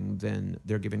 breathing than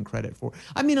they're given credit for.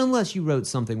 I mean, unless you wrote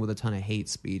something with a ton of hate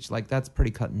speech, like that's pretty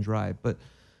cut and dry. But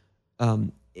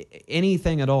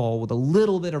anything at all with a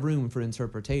little bit of room for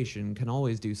interpretation can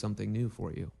always do something new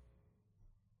for you.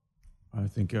 I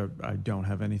think I don't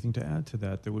have anything to add to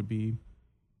that would be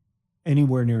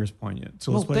anywhere near as poignant.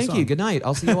 So Well, let's play a thank song. you. Good night.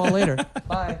 I'll see you all later.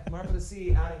 Bye. Mark with a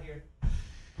C, out of here.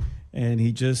 And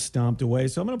he just stomped away.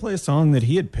 So I'm going to play a song that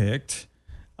he had picked.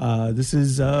 This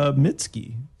is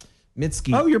Mitski.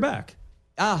 Mitski. Oh, you're back.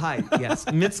 Hi. Yes.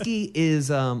 Mitski is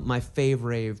my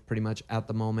fave pretty much at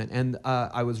the moment. And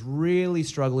I was really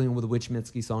struggling with which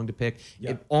Mitski song to pick.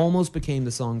 Yeah. It almost became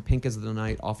the song Pink as the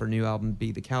Night off her new album,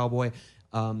 Be the Cowboy.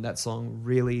 That song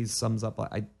really sums up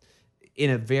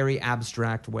in a very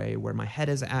abstract way where my head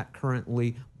is at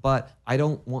currently, but I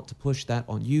don't want to push that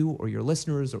on you or your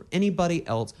listeners or anybody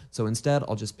else. So instead,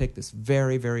 I'll just pick this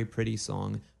very, very pretty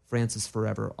song, Frances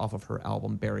Forever, off of her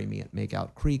album Bury Me at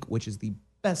Makeout Creek, which is the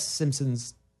best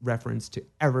Simpsons reference to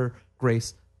ever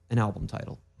grace an album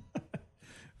title.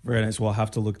 Very nice. We'll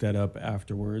have to look that up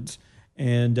afterwards.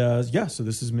 And so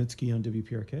this is Mitski on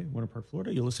WPRK, Winter Park,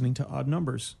 Florida. You're listening to Odd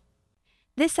Numbers.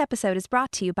 This episode is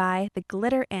brought to you by The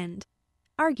Glitter End.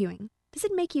 Arguing. Does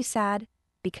it make you sad?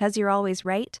 Because you're always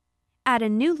right? Add a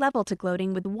new level to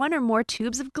gloating with one or more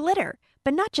tubes of glitter,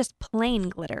 but not just plain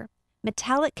glitter.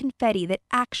 Metallic confetti that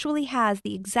actually has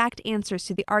the exact answers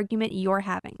to the argument you're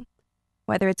having.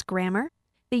 Whether it's grammar,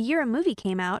 the year a movie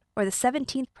came out, or the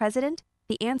 17th president,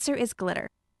 the answer is glitter.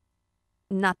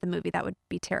 Not the movie, that would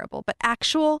be terrible, but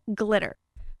actual glitter.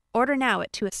 Order now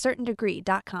at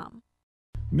toacertaindegree.com.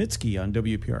 Mitski on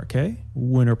WPRK,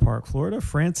 Winter Park, Florida.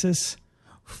 Frances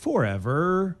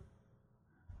Forever.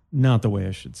 Not the way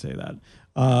I should say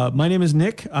that. My name is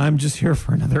Nick. I'm just here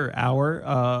for another hour.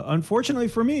 Unfortunately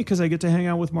for me, because I get to hang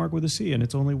out with Mark with a C, and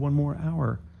it's only one more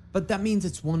hour. But that means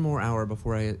it's one more hour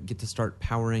before I get to start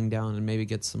powering down and maybe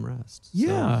get some rest.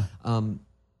 Yeah. So,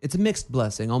 it's a mixed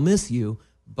blessing. I'll miss you,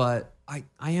 but I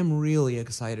am really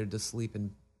excited to sleep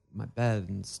in my bed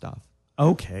and stuff.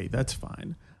 Okay, that's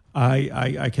fine.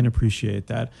 I can appreciate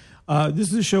that.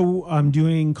 This is a show I'm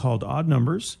doing called Odd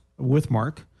Numbers with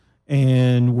Mark,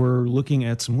 and we're looking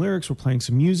at some lyrics, we're playing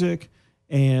some music,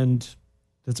 and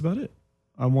that's about it.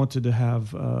 I wanted to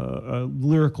have a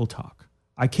lyrical talk.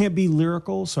 I can't be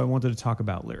lyrical, so I wanted to talk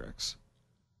about lyrics.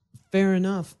 Fair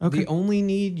enough. Okay. The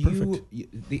only Perfect.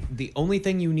 the only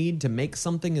thing you need to make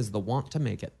something is the want to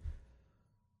make it.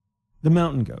 The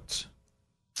Mountain Goats.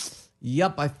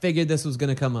 Yep, I figured this was going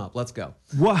to come up. Let's go.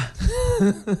 What?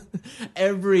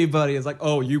 Everybody is like,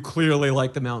 oh, you clearly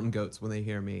like the Mountain Goats when they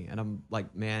hear me. And I'm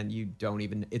like, man, you don't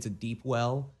even, it's a deep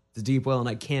well It's a deep well, and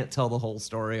I can't tell the whole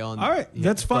story on. All right,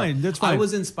 that's fine. That's fine. I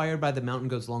was inspired by the Mountain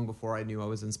Goats long before I knew I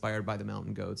was inspired by the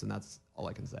Mountain Goats, and that's all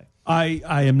I can say. I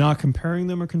am not comparing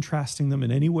them or contrasting them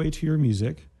in any way to your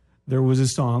music. There was a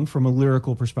song from a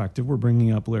lyrical perspective. We're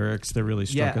bringing up lyrics that really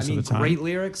struck us at the time. Great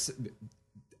lyrics.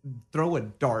 Throw a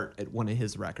dart at one of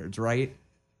his records, right?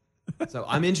 So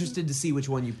I'm interested to see which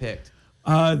one you picked.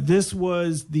 This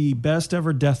was the best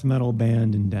ever death metal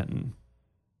band in Denton.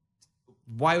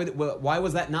 Why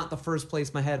was that not the first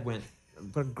place my head went?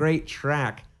 What a great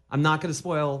track. I'm not going to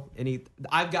spoil any.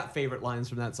 I've got favorite lines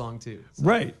from that song too. So.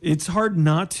 Right. It's hard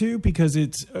not to because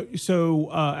it's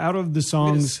out of the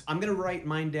songs. I'm going to write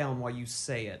mine down while you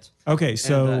say it. Okay.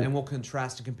 So and we'll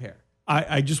contrast and compare.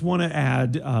 I just want to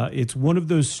add, it's one of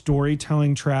those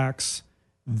storytelling tracks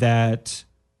that,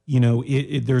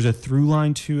 there's a through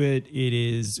line to it. It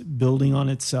is building on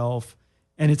itself,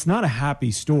 and it's not a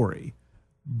happy story,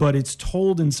 but it's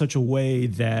told in such a way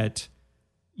that,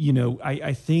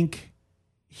 I think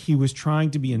he was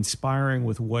trying to be inspiring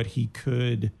with what he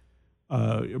could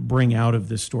bring out of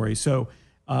this story. So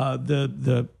are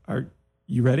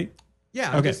you ready?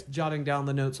 Yeah, I'm just jotting down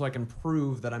the notes so I can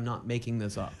prove that I'm not making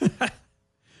this up.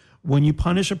 When you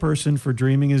punish a person for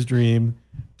dreaming his dream,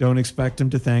 don't expect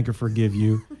him to thank or forgive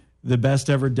you. The best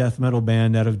ever death metal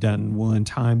band out of Denton will in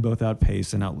time both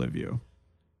outpace and outlive you.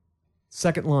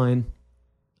 Second line.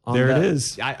 There it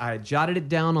is. I jotted it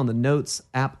down on the notes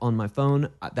app on my phone.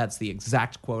 That's the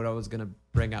exact quote I was going to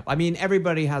bring up. I mean,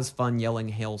 everybody has fun yelling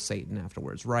 "Hail Satan"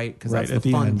 afterwards, right? Because that's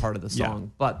the fun part of the song. Yeah.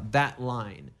 But that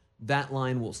line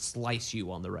will slice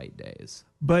you on the right days.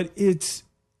 But it's...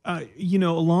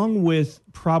 along with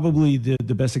probably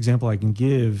the best example I can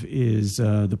give is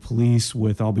the Police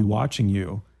with "I'll Be Watching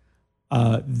You."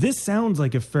 This sounds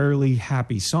like a fairly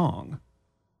happy song.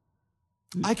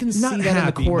 I can see that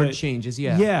happy, in the chord changes,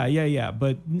 yeah. Yeah,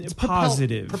 but it's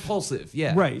positive. Propulsive,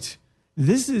 yeah. Right.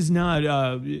 This is not,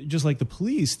 just like the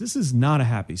Police, this is not a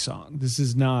happy song. This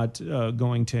is not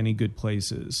going to any good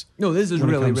places. No, this is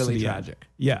really, really tragic.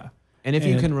 Yeah. And if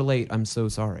you can relate, I'm so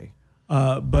sorry.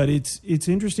 But it's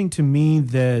interesting to me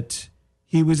that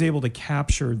he was able to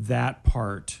capture that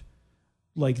part,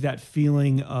 like that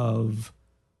feeling of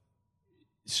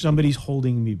somebody's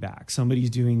holding me back. Somebody's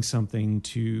doing something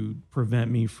to prevent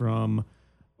me from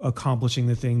accomplishing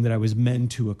the thing that I was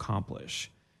meant to accomplish.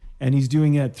 And he's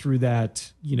doing it through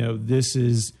that, this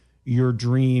is your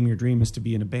dream. Your dream is to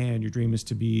be in a band. Your dream is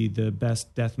to be the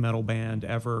best death metal band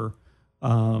ever.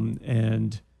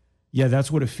 Yeah,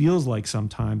 that's what it feels like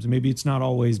sometimes. Maybe it's not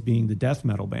always being the death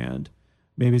metal band.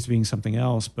 Maybe it's being something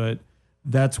else, but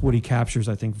that's what he captures,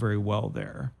 I think, very well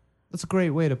there. That's a great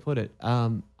way to put it.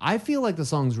 I feel like the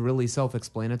song's really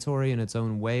self-explanatory in its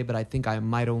own way, but I think I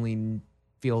might only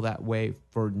feel that way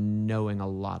for knowing a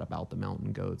lot about the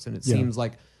Mountain Goats. And it seems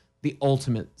like the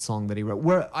ultimate song that he wrote,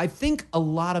 where I think a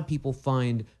lot of people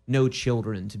find No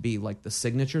Children to be like the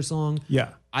signature song.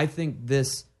 Yeah. I think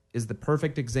this is the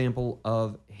perfect example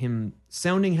of him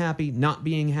sounding happy, not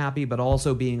being happy, but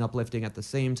also being uplifting at the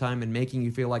same time and making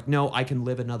you feel like, no, I can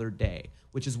live another day,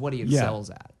 which is what he excels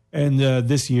at. And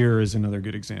This Year is another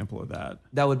good example of that.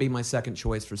 That would be my second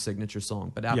choice for signature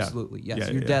song, but absolutely,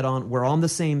 yes, you're yeah. dead on. We're on the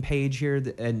same page here,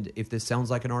 and if this sounds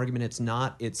like an argument, it's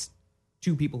not. It's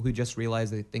two people who just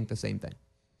realize they think the same thing.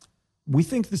 We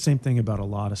think the same thing about a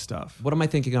lot of stuff. What am I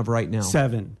thinking of right now?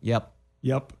 7. Yep.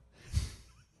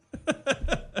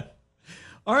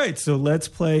 All right, so let's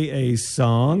play a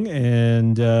song,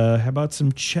 and how about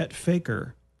some Chet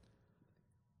Faker?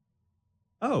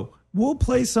 Oh, we'll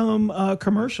play some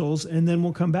commercials, and then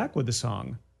we'll come back with a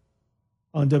song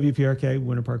on WPRK,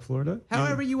 Winter Park, Florida.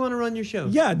 However you want to run your show.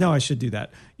 Yeah, no, I should do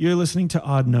that. You're listening to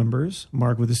Odd Numbers.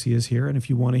 Mark with a C is here, and if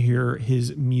you want to hear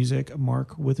his music,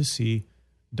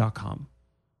 markwithac.com.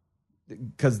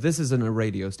 Because this isn't a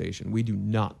radio station. We do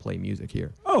not play music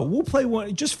here. Oh, we'll play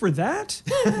one just for that?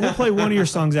 We'll play one of your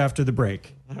songs after the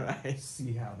break. All right.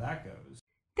 See how that goes.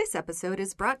 This episode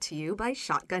is brought to you by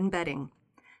Shotgun Bedding.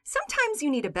 Sometimes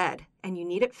you need a bed, and you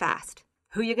need it fast.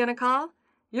 Who you gonna call?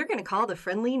 You're gonna call the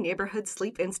friendly neighborhood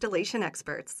sleep installation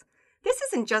experts. This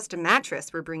isn't just a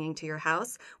mattress we're bringing to your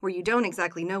house where you don't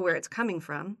exactly know where it's coming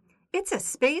from. It's a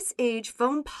space-age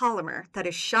foam polymer that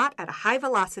is shot at a high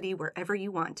velocity wherever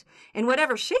you want, in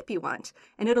whatever shape you want,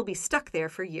 and it'll be stuck there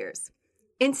for years.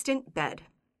 Instant Bed.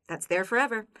 That's there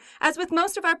forever. As with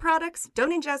most of our products,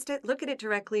 don't ingest it, look at it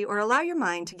directly, or allow your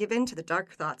mind to give in to the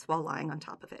dark thoughts while lying on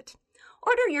top of it.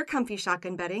 Order your comfy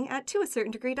shotgun bedding at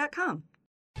toacertaindegree.com.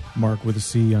 Mark with a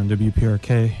C on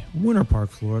WPRK, Winter Park,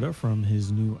 Florida, from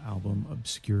his new album,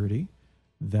 Obscurity.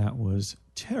 That was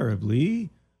terribly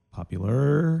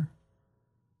popular.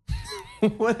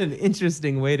 What an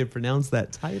interesting way to pronounce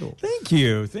that title. Thank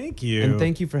you. Thank you. And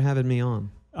thank you for having me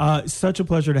on. Such a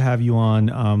pleasure to have you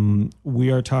on. We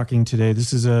are talking today.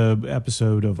 This is a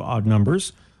episode of Odd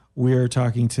Numbers. We are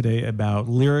talking today about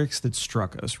lyrics that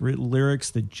struck us,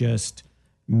 lyrics that just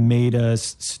made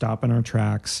us stop in our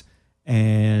tracks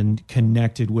and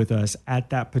connected with us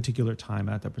at that particular time,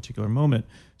 at that particular moment.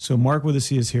 So Mark with a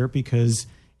C is here because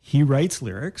he writes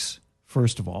lyrics,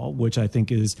 first of all, which I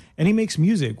think is, and he makes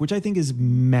music, which I think is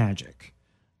magic.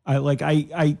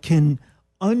 I can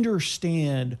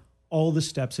understand all the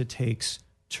steps it takes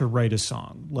to write a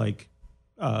song,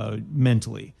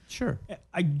 mentally. Sure.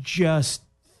 I just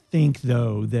think,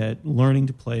 though, that learning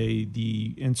to play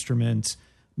the instruments,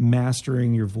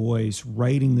 mastering your voice,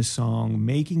 writing the song,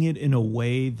 making it in a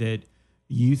way that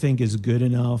you think is good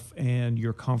enough and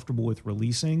you're comfortable with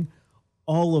releasing,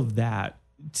 all of that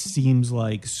seems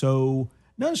like so,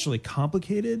 not necessarily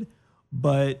complicated,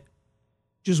 but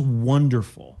just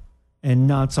wonderful and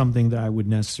not something that I would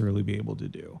necessarily be able to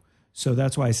do. So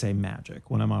that's why I say magic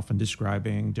when I'm often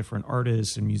describing different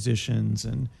artists and musicians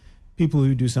and people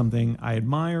who do something I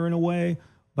admire in a way,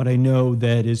 but I know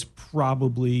that is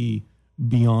probably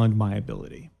beyond my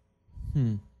ability.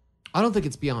 I don't think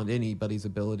it's beyond anybody's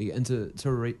ability. And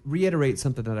to reiterate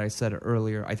something that I said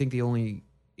earlier, I think the only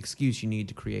excuse you need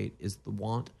to create is the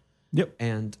want. Yep.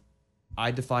 And I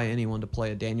defy anyone to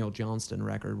play a Daniel Johnston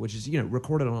record, which is,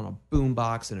 recorded on a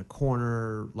boombox in a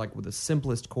corner, like with the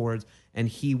simplest chords, and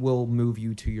he will move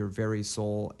you to your very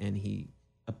soul, and he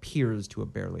appears to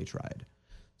have barely tried.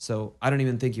 So I don't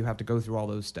even think you have to go through all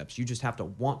those steps. You just have to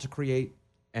want to create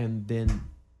and then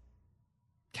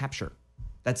capture.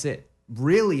 That's it.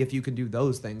 Really, if you can do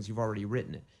those things, you've already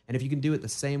written it. And if you can do it the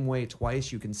same way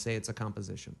twice, you can say it's a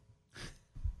composition.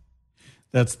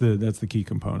 That's the key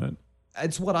component.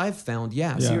 It's what I've found.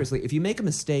 Yeah, seriously. If you make a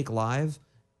mistake live,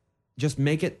 just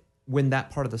make it when that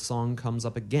part of the song comes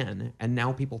up again, and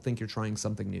now people think you're trying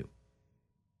something new.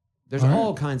 There's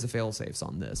all kinds of fail-safes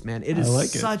on this, man. It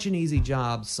is such an easy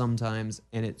job sometimes,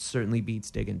 and it certainly beats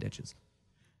digging ditches.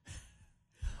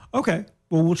 Okay.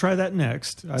 Well, we'll try that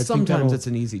next. Sometimes it's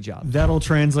an easy job. That'll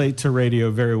translate to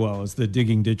radio very well as the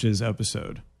Digging Ditches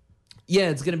episode. Yeah,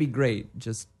 it's going to be great.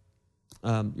 Just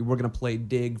we're going to play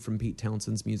Dig from Pete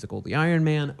Townshend's musical The Iron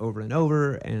Man over and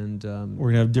over. And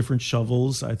we're going to have different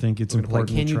shovels. I think it's important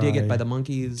to play Can to You try. Dig It by the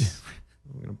Monkees.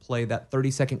 We're going to play that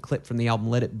 30-second clip from the album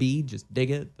Let It Be. Just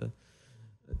dig it.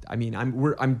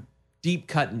 I'm deep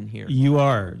cutting here. You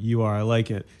are. I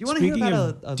like it. You want to hear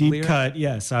about a deep lyric? cut?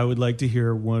 Yes, I would like to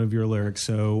hear one of your lyrics.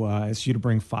 So I asked you to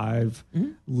bring 5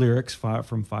 lyrics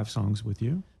from 5 songs with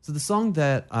you. So the song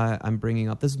that I'm bringing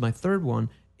up, this is my third one,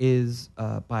 is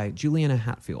by Juliana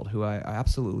Hatfield, who I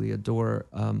absolutely adore.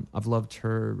 I've loved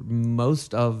her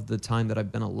most of the time that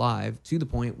I've been alive, to the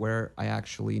point where I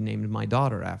actually named my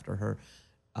daughter after her.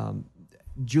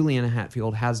 Juliana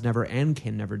Hatfield has never and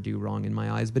can never do wrong in my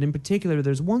eyes. But in particular,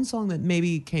 there's one song that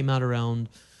maybe came out around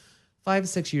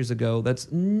 5-6 years ago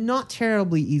that's not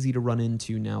terribly easy to run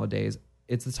into nowadays.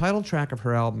 It's the title track of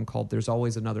her album called There's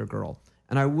Always Another Girl.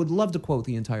 And I would love to quote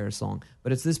the entire song,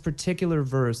 but it's this particular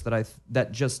verse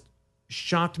that just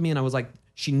shocked me, and I was like,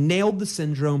 she nailed the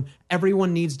syndrome.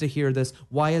 Everyone needs to hear this.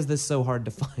 Why is this so hard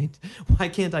to find? Why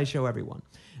can't I show everyone?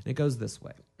 And it goes this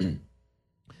way.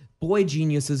 Boy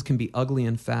geniuses can be ugly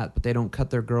and fat, but they don't cut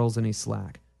their girls any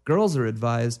slack. Girls are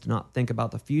advised to not think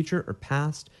about the future or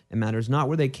past. It matters not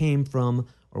where they came from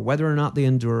or whether or not they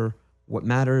endure. What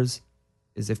matters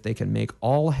is if they can make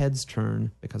all heads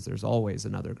turn, because there's always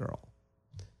another girl.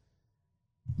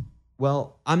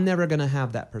 Well, I'm never going to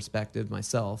have that perspective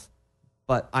myself,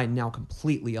 but I now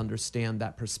completely understand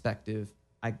that perspective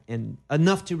and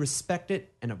enough to respect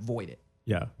it and avoid it.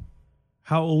 Yeah.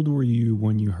 How old were you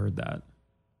when you heard that?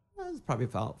 It was probably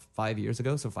about 5 years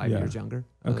ago, so 5 years younger.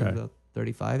 Okay.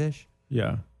 35-ish.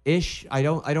 Yeah. Ish. I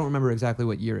don't remember exactly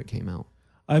what year it came out.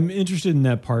 I'm interested in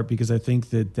that part because I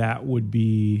think that would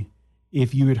be,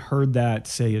 if you had heard that,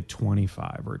 say, at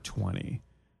 25 or 20,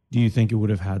 do you think it would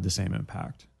have had the same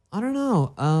impact? I don't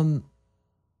know.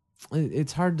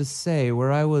 It's hard to say.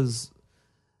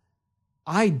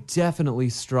 I definitely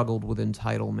struggled with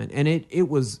entitlement, and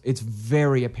it's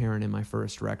very apparent in my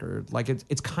first record. Like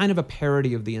it's kind of a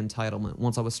parody of the entitlement.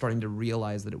 Once I was starting to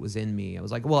realize that it was in me, I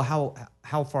was like, well,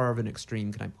 how far of an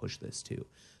extreme can I push this to?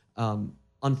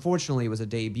 Unfortunately, it was a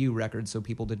debut record, so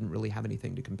people didn't really have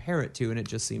anything to compare it to, and it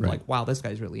just seemed like, wow, this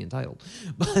guy's really entitled.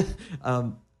 But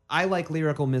I like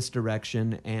lyrical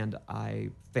misdirection, and I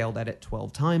failed at it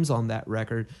 12 times on that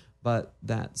record. But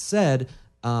that said,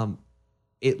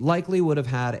 it likely would have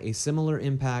had a similar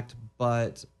impact,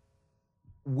 but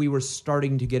we were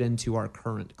starting to get into our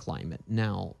current climate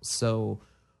now. So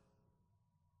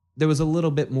there was a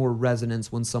little bit more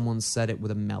resonance when someone said it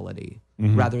with a melody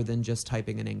rather than just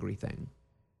typing an angry thing.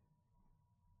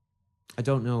 I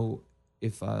don't know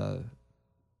if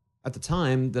at the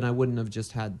time, then I wouldn't have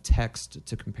just had text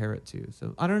to compare it to.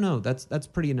 So I don't know. That's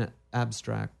pretty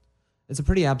abstract. It's a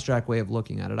pretty abstract way of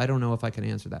looking at it. I don't know if I can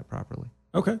answer that properly.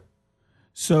 Okay.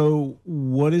 So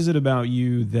what is it about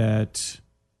you that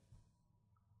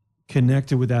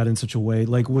connected with that in such a way?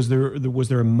 Like, was there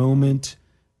a moment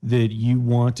that you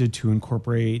wanted to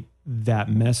incorporate that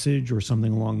message or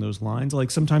something along those lines?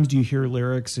 Like, sometimes do you hear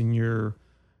lyrics and you're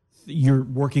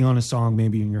working on a song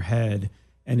maybe in your head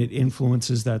and it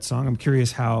influences that song? I'm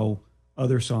curious how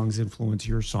other songs influence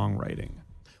your songwriting.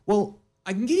 Well,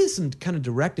 I can give you some kind of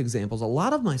direct examples. A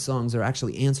lot of my songs are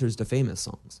actually answers to famous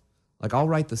songs. Like, I'll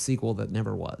write the sequel that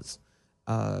never was.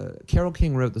 Carole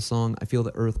King wrote the song, "I Feel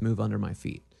the Earth Move Under My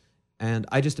Feet." And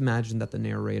I just imagined that the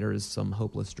narrator is some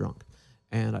hopeless drunk.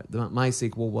 And my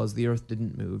sequel was, "The earth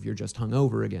didn't move, you're just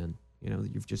hungover again. You know,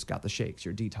 you've just got the shakes,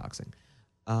 you're detoxing."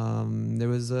 There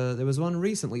was one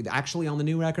recently, actually on the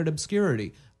new record,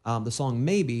 Obscurity. The song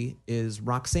 "Maybe" is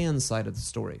Roxanne's side of the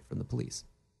story from The Police.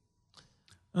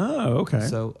 Oh, okay.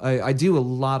 So I do a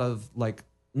lot of, like,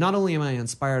 not only am I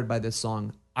inspired by this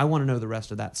song, I want to know the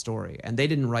rest of that story. And they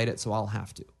didn't write it, so I'll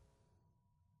have to.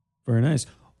 Very nice.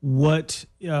 What,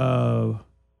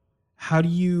 how do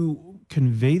you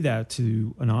convey that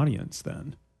to an audience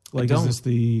then? Like, I don't. is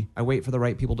this I wait for the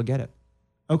right people to get it.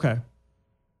 Okay.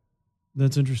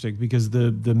 That's interesting because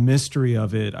the mystery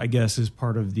of it, I guess, is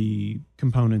part of the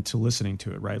component to listening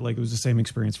to it, right? Like, it was the same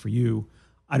experience for you.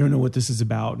 I don't know what this is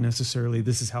about necessarily.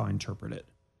 This is how I interpret it.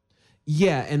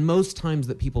 Yeah, and most times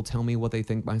that people tell me what they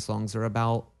think my songs are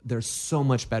about, they're so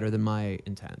much better than my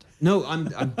intent. No, I'm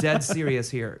dead serious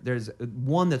here. There's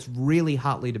one that's really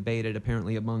hotly debated,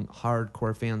 apparently, among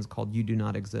hardcore fans called "You Do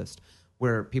Not Exist,"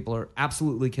 where people are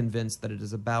absolutely convinced that it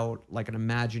is about, like, an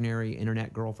imaginary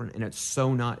internet girlfriend, and it's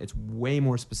so not. It's way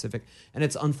more specific, and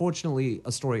it's unfortunately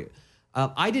a story.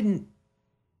 I didn't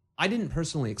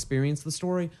personally experience the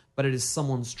story, but it is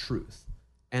someone's truth.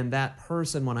 And that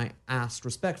person, when I asked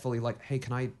respectfully, like, "Hey,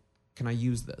 can I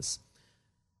use this?"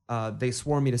 They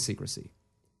swore me to secrecy.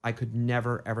 I could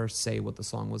never, ever say what the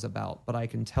song was about. But I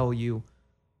can tell you,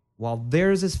 while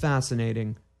theirs is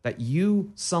fascinating, that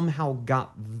you somehow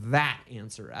got that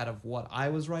answer out of what I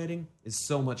was writing is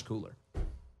so much cooler.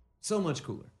 So much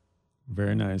cooler.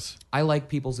 Very nice. I like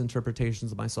people's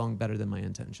interpretations of my song better than my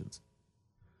intentions.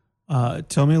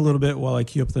 Tell me a little bit, while I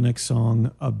queue up the next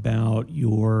song, about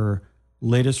your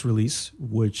latest release,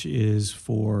 which is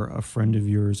for a friend of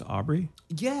yours, Aubrey.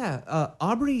 Yeah,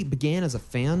 Aubrey began as a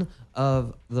fan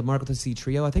of the Mark with a C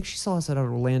trio. I think she saw us at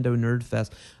Orlando Nerd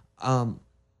Fest.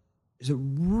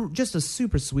 Just a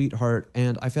super sweetheart,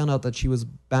 and I found out that she was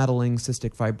battling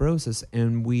cystic fibrosis,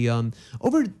 and we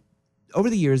over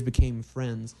the years became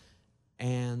friends.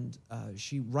 And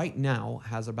she right now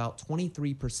has about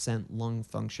 23% lung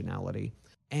functionality,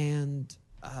 and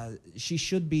she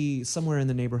should be somewhere in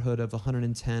the neighborhood of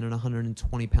 110 and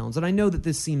 120 pounds. And I know that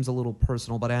this seems a little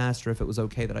personal, but I asked her if it was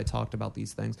okay that I talked about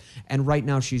these things. And right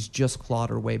now she's just clawed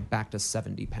her way back to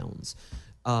 70 pounds.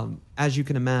 As you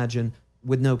can imagine,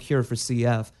 with no cure for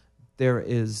CF, there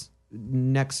is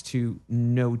next to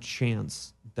no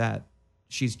chance that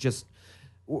she's just...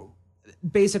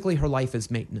 Basically, her life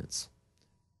is maintenance.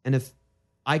 And if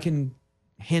I can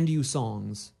hand you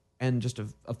songs and just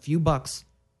a few bucks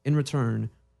in return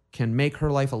can make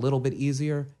her life a little bit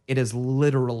easier, it is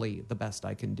literally the best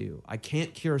I can do. I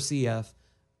can't cure CF.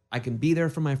 I can be there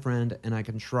for my friend, and I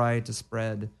can try to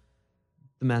spread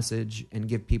the message and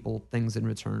give people things in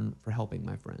return for helping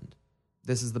my friend.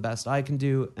 This is the best I can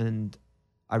do, and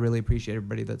I really appreciate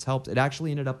everybody that's helped. It actually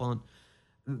ended up on...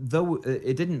 Though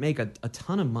it didn't make a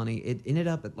ton of money, it ended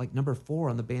up at like number 4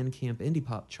 on the Bandcamp indie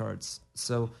pop charts.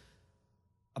 So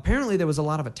apparently there was a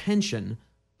lot of attention,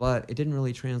 but it didn't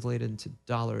really translate into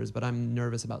dollars. But I'm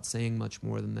nervous about saying much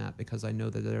more than that because I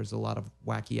know that there's a lot of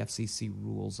wacky FCC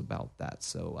rules about that.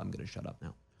 So I'm going to shut up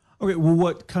now. Okay, well,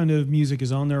 what kind of music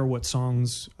is on there? What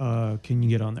songs can you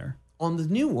get on there? On the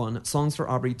new one, Songs for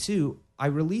Aubrey 2, I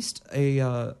released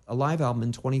a live album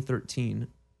in 2014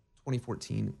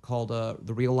 called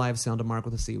The Real Live Sound of Mark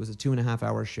with a C. It was a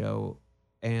 2.5-hour show,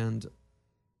 and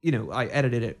I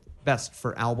edited it best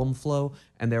for album flow,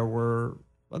 and there were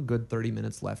a good 30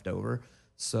 minutes left over.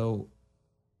 So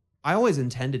I always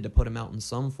intended to put them out in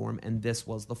some form, and this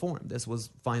was the form. This was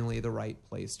finally the right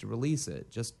place to release it.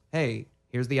 Just, hey,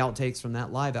 here's the outtakes from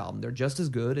that live album. They're just as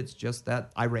good. It's just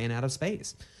that I ran out of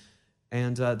space.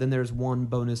 And then there's one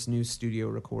bonus new studio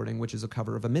recording, which is a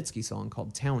cover of a Mitski song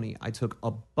called Townie. I took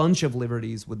a bunch of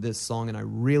liberties with this song, and I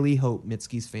really hope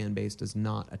Mitski's fan base does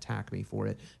not attack me for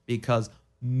it, because,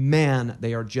 man,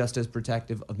 they are just as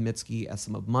protective of Mitski as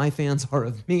some of my fans are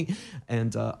of me.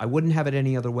 And I wouldn't have it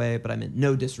any other way, but I meant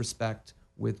no disrespect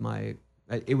with my...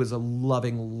 It was a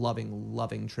loving, loving,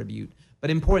 loving tribute. But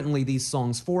importantly, these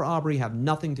songs for Aubrey have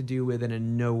nothing to do with and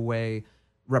in no way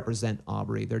represent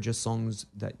Aubrey. They're just songs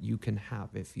that you can have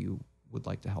if you would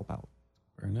like to help out.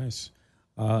 Very nice.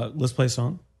 Let's play a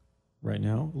song right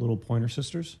now. Little Pointer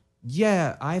Sisters.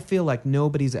 Yeah, I feel like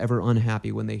nobody's ever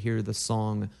unhappy when they hear the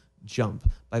song Jump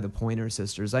by the Pointer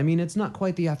Sisters. I mean, it's not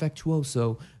quite the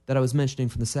affectuoso that I was mentioning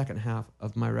from the second half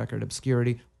of my record,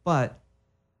 Obscurity, but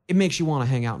it makes you want to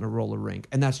hang out in a roller rink,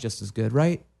 and that's just as good,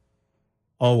 right?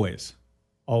 Always.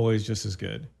 Always just as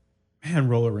good. Man,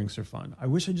 roller rinks are fun. I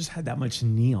wish I just had that much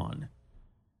neon.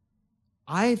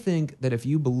 I think that if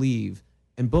you believe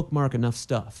and bookmark enough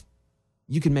stuff,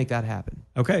 you can make that happen.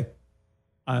 Okay.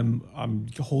 I'm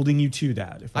holding you to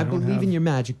that. If I don't believe in your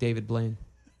magic, David Blaine.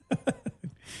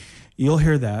 You'll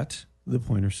hear that, the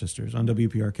Pointer Sisters, on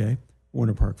WPRK,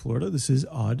 Winter Park, Florida. This is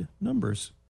Odd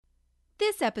Numbers.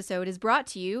 This episode is brought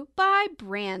to you by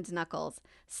Brand Knuckles.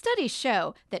 Studies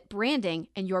show that branding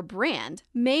and your brand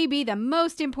may be the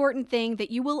most important thing that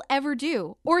you will ever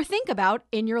do or think about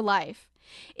in your life.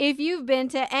 If you've been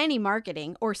to any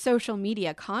marketing or social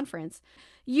media conference,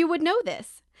 you would know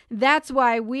this. That's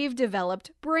why we've developed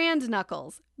Brand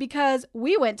Knuckles, because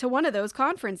we went to one of those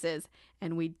conferences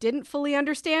and we didn't fully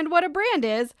understand what a brand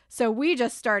is, so we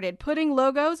just started putting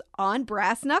logos on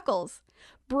brass knuckles.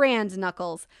 Brand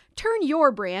Knuckles. Turn your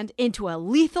brand into a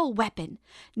lethal weapon.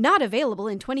 Not available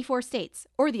in 24 states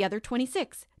or the other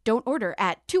 26. Don't order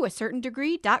at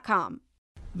toacertaindegree.com.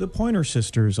 The Pointer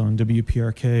Sisters on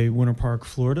WPRK, Winter Park,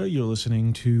 Florida. You're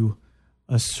listening to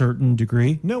A Certain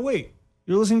Degree. No, wait.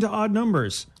 You're listening to Odd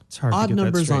Numbers. It's hard Odd to get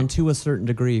Numbers that on To a Certain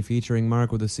Degree, featuring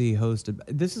Mark with a C, hosted.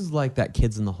 This is like that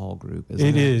Kids in the Hall group, isn't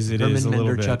it? It is a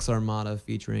little bit. Chuck's Armada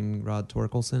featuring Rod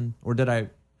Torkelson. Or did I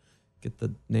get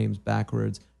the names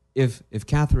backwards? If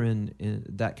Catherine,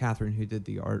 that Catherine who did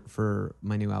the art for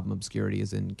my new album Obscurity,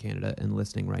 is in Canada and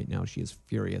listening right now, she is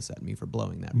furious at me for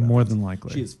blowing that reference. More than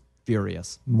likely. She is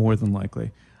furious. More than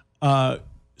likely.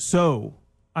 So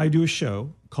I do a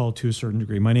show called To a Certain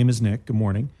Degree. My name is Nick. Good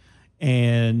morning.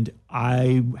 And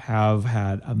I have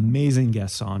had amazing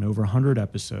guests on, over 100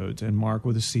 episodes, and Mark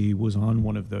with a C was on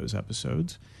one of those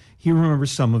episodes. He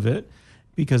remembers some of it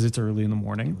because it's early in the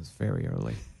morning. It was very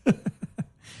early.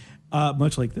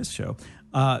 Much like this show.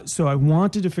 So I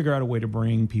wanted to figure out a way to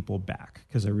bring people back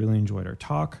because I really enjoyed our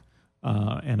talk.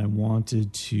 And I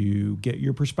wanted to get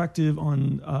your perspective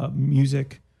on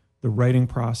music, the writing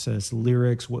process,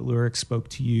 lyrics, what lyrics spoke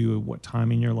to you, at what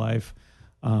time in your life,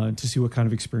 to see what kind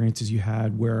of experiences you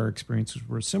had, where our experiences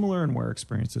were similar and where our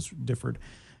experiences differed.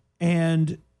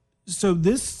 And so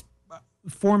this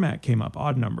format came up,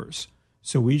 Odd Numbers.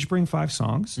 So we each bring 5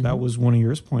 songs. Mm-hmm. That was one of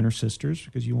yours, Pointer Sisters,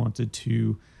 because you wanted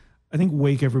to, I think,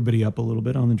 wake everybody up a little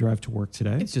bit on the drive to work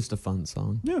today. It's just a fun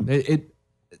song. Yeah.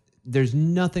 There's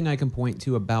nothing I can point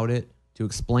to about it to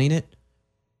explain it,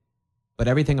 but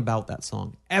everything about that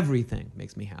song, everything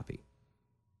makes me happy.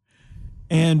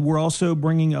 And we're also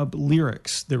bringing up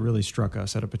lyrics that really struck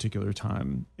us at a particular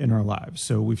time in our lives.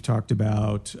 So we've talked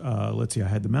about, let's see, I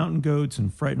had the Mountain Goats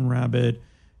and Frightened Rabbit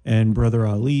and Brother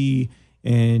Ali.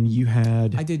 And you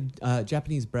had... I did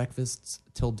Japanese Breakfasts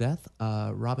Till Death,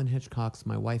 Robin Hitchcock's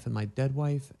My Wife and My Dead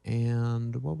Wife,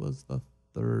 and what was the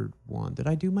third one? Did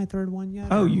I do my third one yet?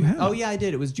 Oh, you have? Oh, yeah, I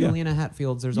did. It was Juliana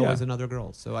Hatfield's There's Always Another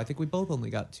Girl. So I think we both only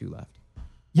got 2 left.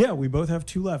 Yeah, we both have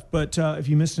 2 left. But if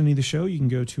you missed any of the show, you can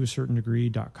go to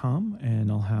toacertaindegree.com,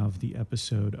 and I'll have the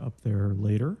episode up there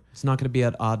later. It's not going to be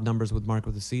at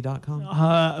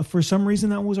oddnumberswithmarkwithac.com? For some reason,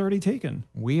 that was already taken.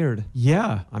 Weird.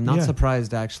 Yeah. I'm not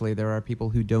surprised, actually. There are people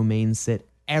who domain sit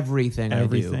everything I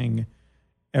do.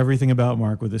 Everything about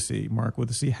Mark with a C. Mark with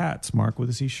a C hats, Mark with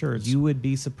a C shirts. You would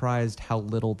be surprised how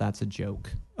little that's a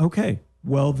joke. Okay.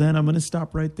 Well, then I'm going to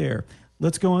stop right there.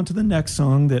 Let's go on to the next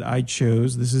song that I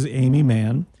chose. This is Amy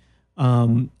Mann.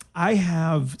 I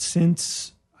have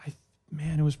since,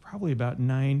 it was probably about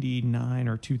 99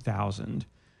 or 2000.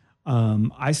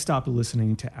 I stopped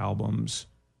listening to albums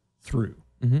through.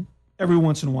 Mm-hmm. Every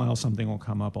once in a while, something will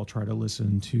come up. I'll try to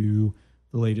listen to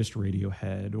the latest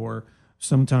Radiohead, or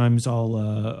sometimes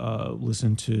I'll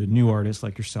listen to new artists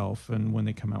like yourself, and when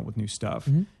they come out with new stuff,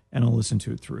 and I'll listen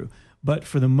to it through. But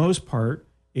for the most part,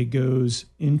 it goes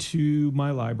into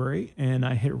my library and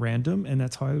I hit random, and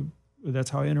that's how I That's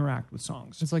how I interact with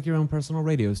songs. It's like your own personal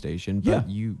radio station, but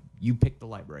Yeah. you pick the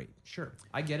library. Sure,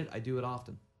 I get it. I do it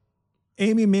often.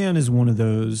 Amy Mann is one of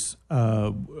those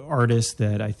artists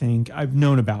that I think I've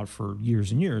known about for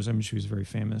years and years. I mean, she was very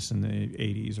famous in the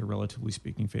 80s, or relatively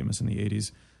speaking, famous in the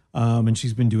 80s. And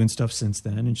she's been doing stuff since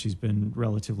then, and she's been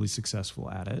relatively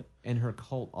successful at it. And her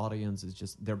cult audience is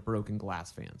just, they're Broken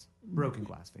Glass fans. Broken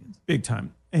Glass fans. Big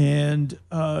time. And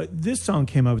this song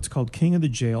came up. It's called King of the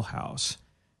Jailhouse.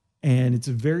 And it's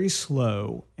very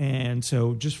slow. And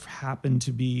so just happened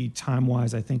to be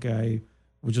time-wise, I think I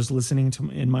was just listening to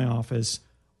in my office,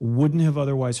 wouldn't have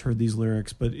otherwise heard these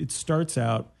lyrics, but it starts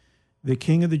out, the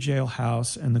king of the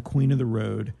jailhouse and the queen of the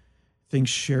road think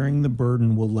sharing the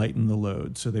burden will lighten the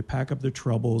load. So they pack up their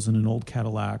troubles in an old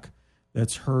Cadillac.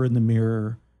 That's her in the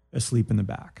mirror, asleep in the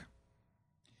back.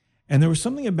 And there was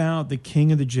something about the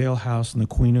king of the jailhouse and the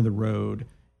queen of the road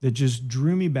that just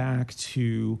drew me back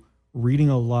to reading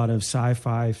a lot of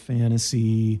sci-fi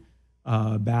fantasy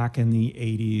back in the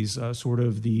 80s, sort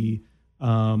of the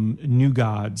New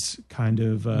Gods kind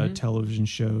of television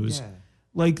shows. Yeah.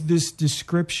 Like this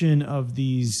description of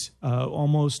these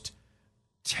almost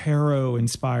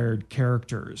tarot-inspired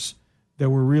characters that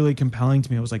were really compelling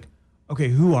to me. I was like, okay,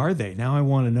 who are they? Now I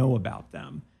want to know about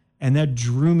them. And that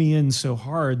drew me in so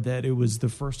hard that it was the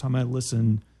first time I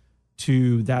listened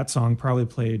to that song, probably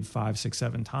played 5, 6,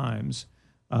 7 times,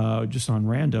 just on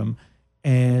random.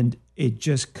 And it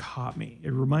just caught me.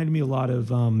 It reminded me a lot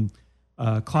of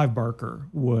Clive Barker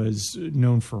was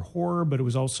known for horror, but it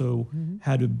was also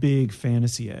had a big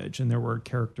fantasy edge. And there were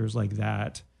characters like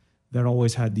that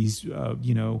always had these,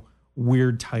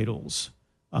 weird titles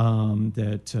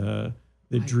that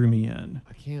drew me in.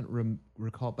 I can't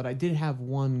recall, but I did have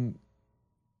one.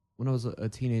 When I was a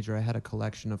teenager, I had a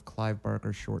collection of Clive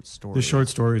Barker short stories. The short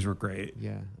stories were great.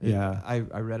 Yeah. Yeah. I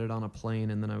read it on a plane,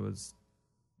 and then I was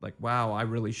like, wow, I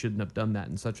really shouldn't have done that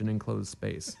in such an enclosed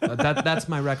space. That's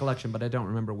my recollection, but I don't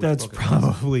remember which That's book it was.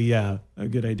 probably, a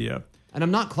good idea. And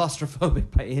I'm not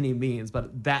claustrophobic by any means,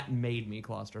 but that made me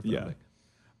claustrophobic. Yeah.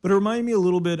 But it reminded me a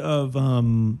little bit of,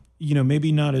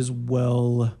 maybe not as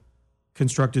well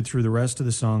constructed through the rest of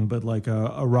the song, but like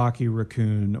a Rocky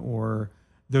Raccoon, or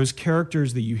those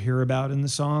characters that you hear about in the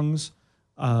songs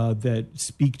that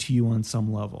speak to you on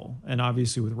some level. And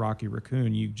obviously with Rocky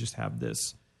Raccoon, you just have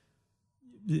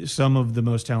some of the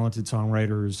most talented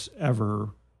songwriters ever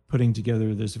putting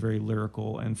together this very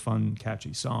lyrical and fun,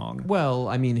 catchy song. Well,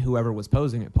 I mean, whoever was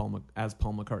posing as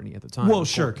Paul McCartney at the time. Well,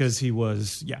 sure, because he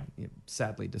was,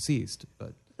 sadly deceased.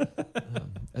 But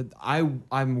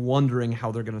I'm wondering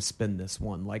how they're going to spin this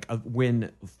one. Like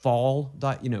when Fall,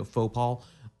 faux Paul,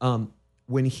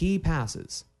 when he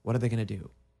passes, what are they going to do?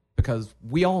 Because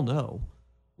we all know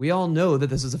that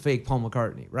this is a fake Paul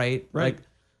McCartney, right? Right. Like,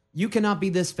 you cannot be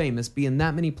this famous, be in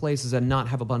that many places, and not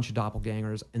have a bunch of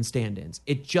doppelgangers and stand-ins.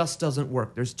 It just doesn't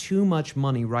work. There's too much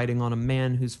money riding on a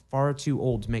man who's far too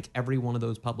old to make every one of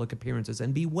those public appearances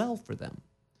and be well for them.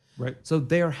 Right. So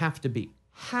there have to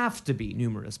be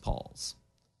numerous Pauls.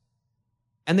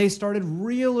 And they started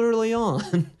real early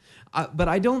on. But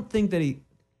I don't think that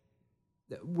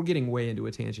we're getting way into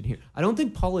a tangent here. I don't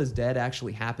think Paul is Dead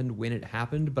actually happened when it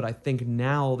happened, but I think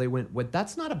now they went, well,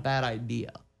 that's not a bad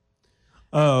idea.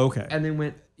 Oh, okay. And then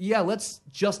went, yeah, let's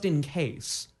just in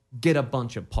case get a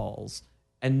bunch of Pauls.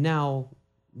 And now,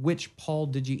 which Paul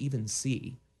did you even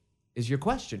see is your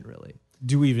question, really.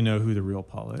 Do we even know who the real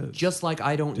Paul is? Just like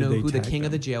I don't Did know they who the tag king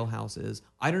of the them? jailhouse is.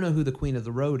 I don't know who the queen of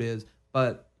the road is,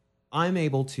 but I'm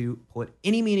able to put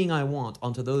any meaning I want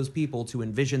onto those people to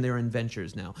envision their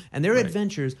adventures now. And their Right.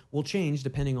 adventures will change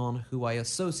depending on who I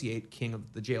associate king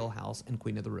of the jailhouse and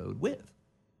queen of the road with.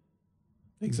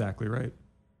 Exactly right.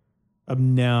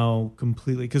 I'm now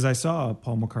completely, because I saw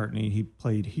Paul McCartney, he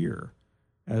played here.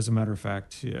 As a matter of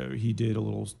fact, he did a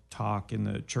little talk in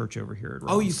the church over here at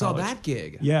Oh, Rollins you saw College. that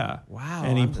gig? Yeah. Wow,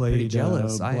 And he I'm pretty played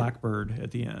jealous. Blackbird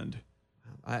at the end.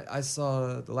 I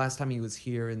saw the last time he was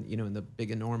here in the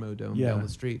big Enormo Dome Yeah. down the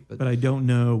street. But I don't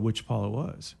know which Paul it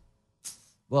was.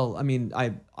 Well, I mean,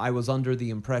 I was under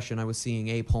the impression I was seeing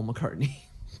a Paul McCartney,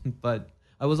 but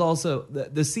I was also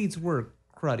the seats were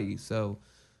cruddy, so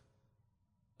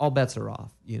all bets are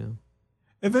off.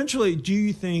 Eventually, do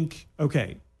you think,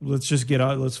 okay, let's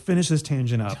finish this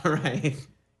tangent up. Right.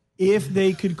 If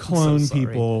they could clone sorry.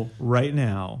 people right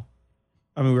now,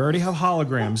 I mean, we already have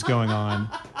holograms going on,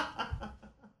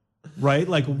 right?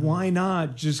 Like, why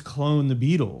not just clone the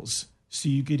Beatles so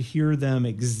you could hear them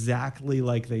exactly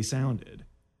like they sounded?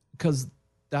 Because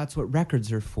that's what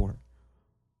records are for.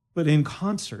 But in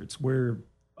concerts, where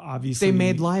obviously They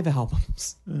made live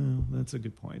albums. Oh, that's a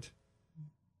good point.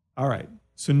 All right.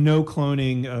 So no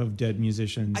cloning of dead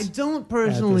musicians. I don't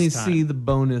personally at this time. see the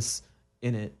bonus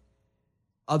in it,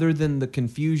 other than the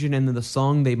confusion and then the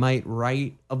song they might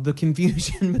write of the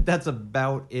confusion, but that's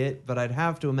about it. But I'd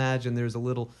have to imagine there's a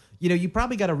little, you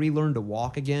probably got to relearn to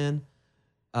walk again.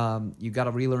 You got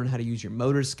to relearn how to use your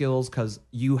motor skills because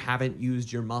you haven't used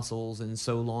your muscles in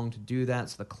so long to do that.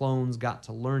 So the clones got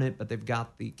to learn it, but they've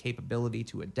got the capability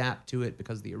to adapt to it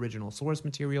because the original source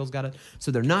material's got it.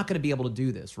 So they're not going to be able to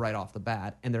do this right off the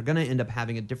bat, and they're going to end up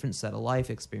having a different set of life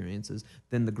experiences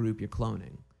than the group you're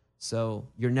cloning. So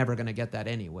you're never going to get that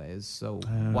anyways. So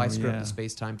why screw up the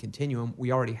space-time continuum?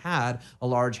 We already had a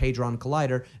Large Hadron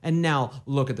Collider, and now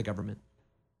look at the government.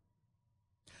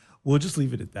 We'll just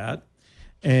leave it at that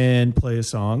and play a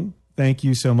song. Thank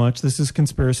you so much. This is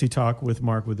Conspiracy Talk with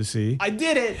Mark with a C. I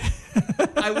did it.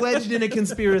 I wedged in a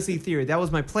conspiracy theory. That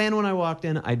was my plan when I walked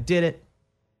in. I did it.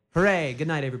 Hooray. Good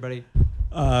night, everybody.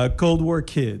 Cold War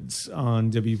Kids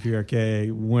on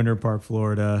WPRK, Winter Park,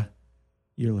 Florida.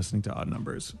 You're listening to Odd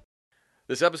Numbers.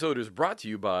 This episode is brought to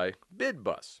you by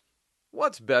BidBus.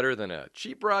 What's better than a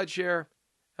cheap ride share?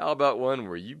 How about one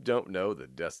where you don't know the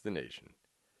destination?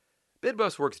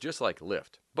 BidBus works just like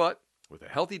Lyft, but with a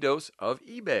healthy dose of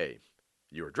eBay.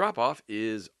 Your drop-off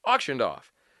is auctioned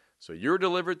off, so you're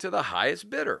delivered to the highest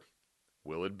bidder.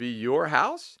 Will it be your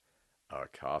house? A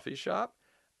coffee shop?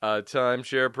 A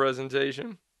timeshare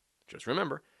presentation? Just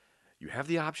remember, you have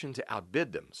the option to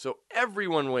outbid them, so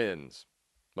everyone wins.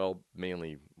 Well,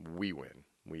 mainly we win.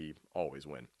 We always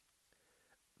win.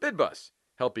 BidBus,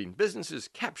 helping businesses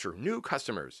capture new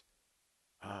customers.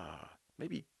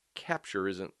 Maybe capture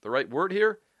isn't the right word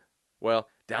here? Well,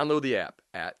 download the app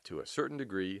at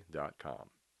toacertaindegree.com.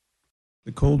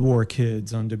 The Cold War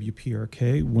Kids on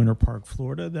WPRK, Winter Park,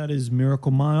 Florida. That is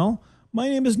Miracle Mile. My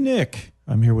name is Nick.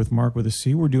 I'm here with Mark with a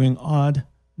C. We're doing Odd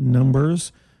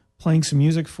Numbers, playing some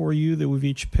music for you that we've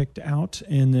each picked out,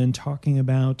 and then talking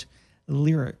about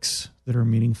lyrics that are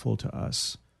meaningful to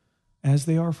us, as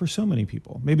they are for so many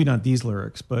people. Maybe not these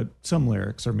lyrics, but some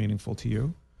lyrics are meaningful to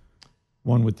you.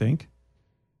 One would think.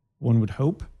 One would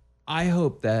hope. I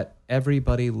hope that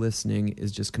everybody listening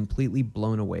is just completely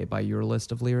blown away by your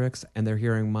list of lyrics, and they're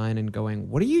hearing mine and going,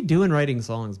 "What are you doing writing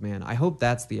songs, man?" I hope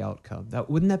that's the outcome.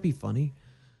 Wouldn't that be funny?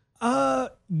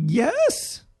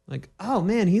 Yes. Like, oh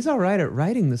man, he's all right at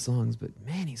writing the songs, but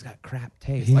man, he's got crap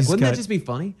taste. Like, wouldn't that just be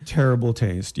funny? Terrible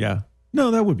taste, yeah. No,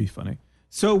 that would be funny.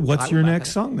 So what's your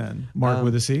next song then, Mark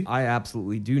with a C? I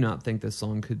absolutely do not think this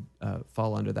song could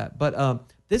fall under that. But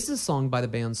this is a song by the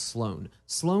band Sloan.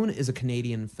 Sloan is a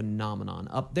Canadian phenomenon.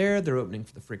 Up there, they're opening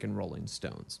for the freaking Rolling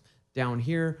Stones. Down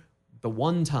here, the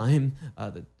one time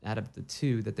out of the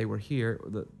two that they were here,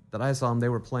 that I saw them, they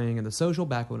were playing in the Social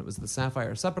back when it was the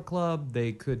Sapphire Supper Club.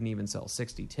 They couldn't even sell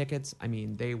 60 tickets. I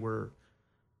mean, they're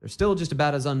still just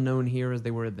about as unknown here as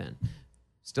they were then.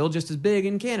 Still just as big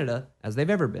in Canada as they've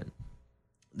ever been.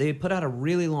 They put out a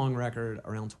really long record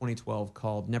around 2012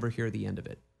 called Never Hear the End of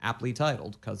It, aptly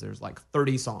titled because there's like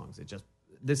 30 songs.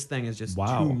 This thing is just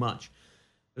too much.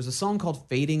 There's a song called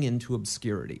Fading into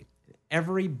Obscurity.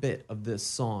 Every bit of this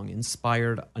song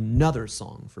inspired another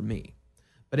song for me.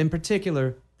 But in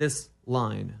particular, this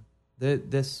line,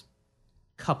 this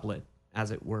couplet,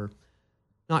 as it were,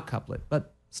 not couplet,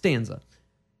 but stanza.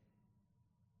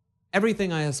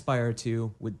 Everything I aspire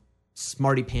to with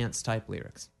smarty pants type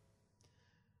lyrics.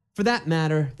 For that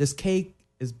matter, this cake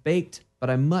is baked, but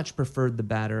I much preferred the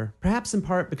batter, perhaps in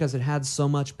part because it had so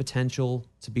much potential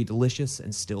to be delicious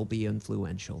and still be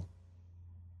influential.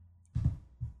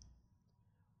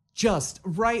 Just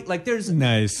right, like there's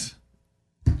nice.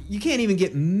 You can't even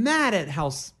get mad at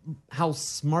how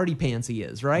smarty pants he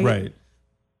is, right? Right.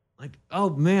 Like,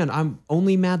 oh man, I'm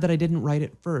only mad that I didn't write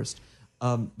it first.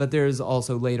 But there's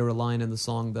also later a line in the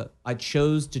song that I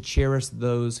chose to cherish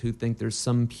those who think there's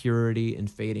some purity in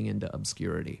fading into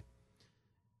obscurity.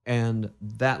 And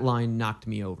that line knocked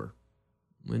me over.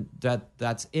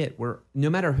 That's it. No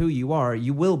matter who you are,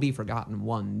 you will be forgotten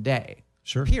one day.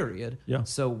 Sure. Period. Yeah.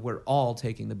 So we're all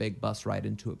taking the big bus ride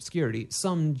into obscurity,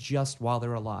 some just while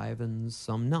they're alive and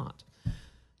some not.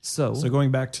 So going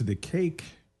back to the cake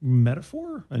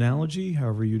metaphor, analogy,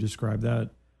 however you describe that,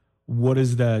 what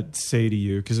does that say to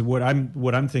you? Because what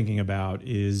I'm thinking about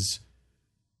is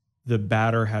the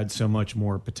batter had so much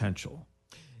more potential.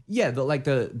 Yeah,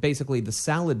 basically the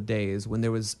salad days when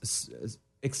there was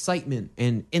excitement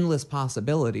and endless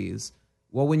possibilities.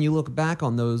 Well, when you look back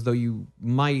on those, though you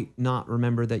might not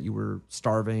remember that you were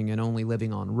starving and only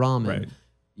living on ramen, right,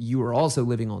 you were also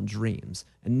living on dreams.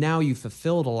 And now you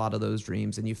fulfilled a lot of those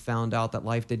dreams and you found out that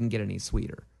life didn't get any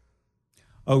sweeter.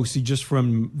 Oh, see, just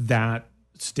from that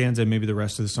stanza, maybe the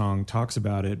rest of the song talks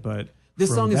about it, but This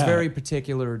from song is that. very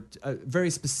particular, very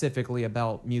specifically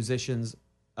about musicians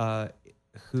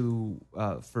who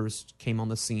first came on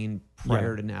the scene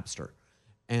prior to Napster.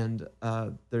 And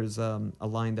there's a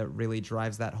line that really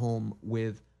drives that home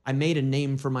with, I made a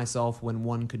name for myself when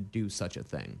one could do such a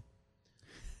thing.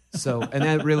 So, and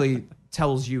that really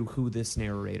tells you who this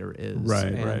narrator is.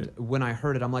 And when I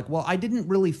heard it, I'm like, well, I didn't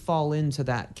really fall into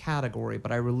that category,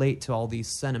 but I relate to all these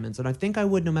sentiments. And I think I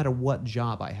would no matter what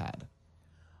job I had.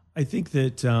 I think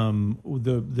that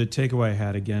the takeaway I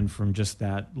had again from just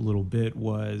that little bit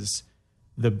was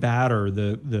the batter,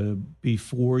 the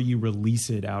before you release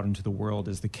it out into the world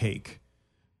as the cake,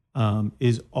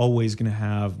 is always going to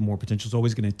have more potential. It's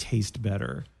always going to taste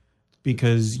better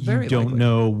because you don't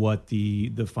know what the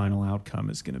final outcome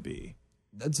is going to be.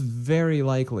 That's very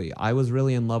likely. I was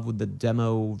really in love with the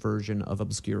demo version of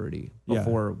Obscurity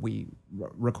before we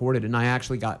recorded, and I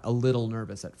actually got a little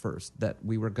nervous at first that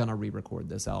we were going to re-record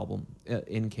this album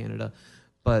in Canada.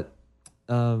 But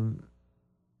there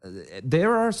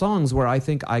are songs where I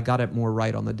think I got it more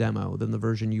right on the demo than the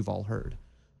version you've all heard.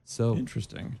 So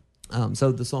interesting.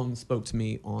 So the song spoke to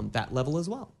me on that level as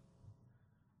well.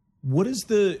 What is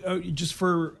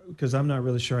because I'm not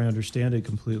really sure I understand it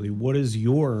completely. What is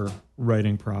your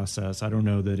writing process? I don't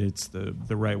know that it's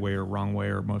the right way or wrong way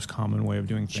or most common way of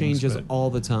doing things. Changes all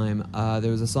the time.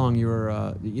 There was a song you were,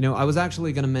 I was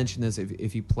actually going to mention this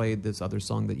if you played this other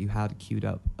song that you had queued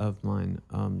up of mine.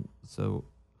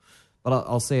 But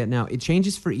I'll say it now. It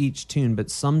changes for each tune,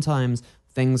 but sometimes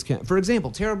things can. For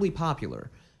example, Terribly Popular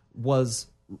was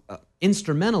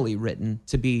instrumentally written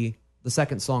to be the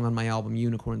second song on my album,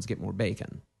 Unicorns Get More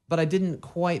Bacon. But I didn't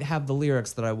quite have the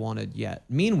lyrics that I wanted yet.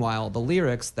 Meanwhile, the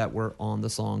lyrics that were on the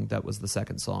song that was the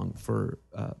second song for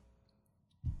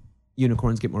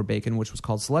Unicorns Get More Bacon, which was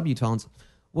called Celebutons,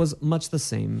 was much the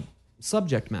same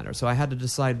subject matter. So I had to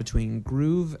decide between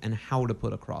groove and how to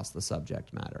put across the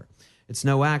subject matter. It's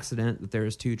no accident that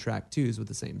there's 2 track 2s with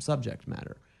the same subject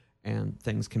matter. And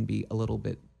things can be a little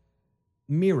bit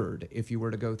mirrored if you were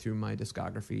to go through my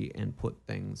discography and put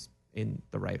things in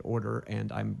the right order,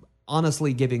 and I'm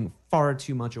honestly giving far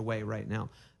too much away right now.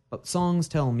 But songs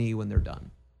tell me when they're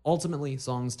done. Ultimately,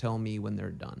 songs tell me when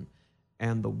they're done.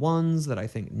 And the ones that I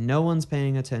think no one's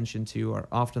paying attention to are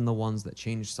often the ones that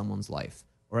change someone's life.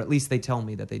 Or at least they tell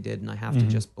me that they did, and I have to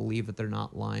just believe that they're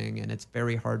not lying. And it's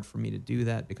very hard for me to do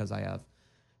that because I have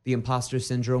the imposter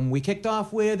syndrome. We kicked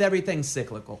off with everything's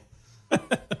cyclical.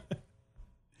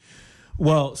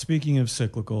 Well, speaking of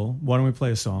cyclical, why don't we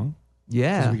play a song?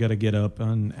 Yeah. 'Cause we got to get up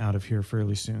and out of here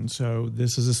fairly soon. So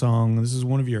this is a song. This is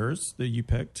one of yours that you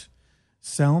picked.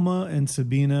 Salma and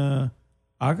Sabina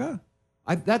Aga?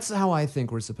 That's how I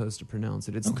think we're supposed to pronounce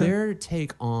it. It's their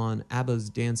take on ABBA's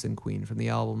Dancing Queen from the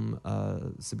album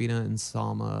Sabina and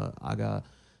Salma Aga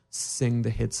Sing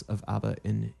the Hits of ABBA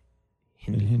in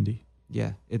Hindi.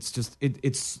 Yeah, it's just,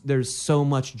 there's so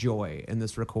much joy in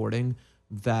this recording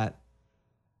that,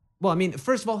 well, I mean,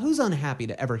 first of all, who's unhappy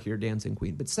to ever hear Dancing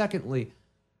Queen? But secondly,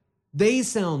 they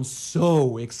sound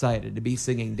so excited to be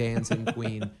singing Dancing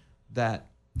Queen that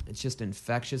it's just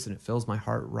infectious and it fills my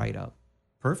heart right up.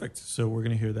 Perfect. So we're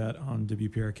going to hear that on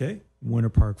WPRK, Winter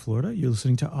Park, Florida. You're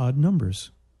listening to Odd Numbers.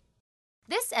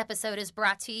 This episode is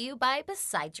brought to you by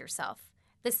Beside Yourself.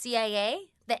 The CIA,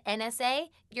 the NSA,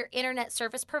 your internet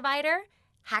service provider,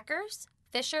 hackers,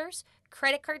 phishers,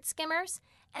 credit card skimmers.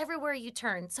 Everywhere you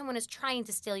turn, someone is trying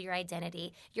to steal your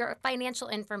identity, your financial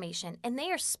information, and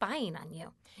they are spying on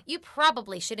you. You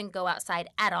probably shouldn't go outside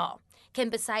at all. Can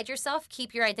Beside Yourself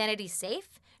keep your identity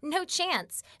safe? No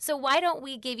chance. So why don't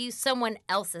we give you someone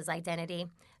else's identity?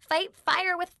 Fight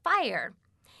fire with fire.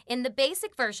 In the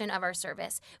basic version of our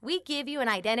service, we give you an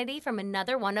identity from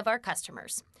another one of our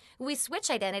customers. We switch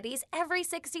identities every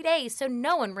 60 days so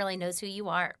no one really knows who you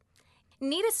are.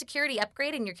 Need a security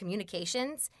upgrade in your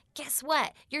communications? Guess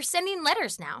what? You're sending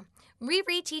letters now. We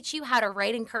reteach you how to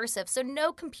write in cursive so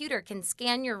no computer can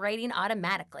scan your writing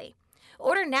automatically.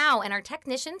 Order now and our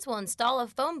technicians will install a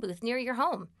phone booth near your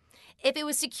home. If it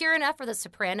was secure enough for the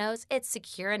Sopranos, it's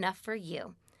secure enough for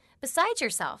you. Beside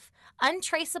Yourself,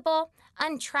 untraceable,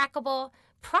 untrackable,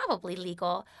 probably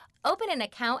legal. Open an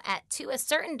account at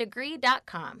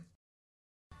toacertaindegree.com.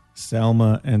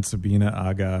 Salma and Sabina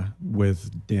Aga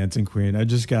with Dancing Queen. I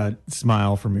just got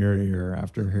smile from ear to ear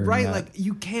after hearing that. Like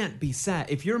you can't be sad.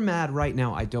 If you're mad right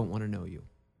now, I don't want to know you.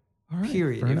 All right,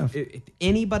 period. If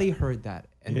anybody heard that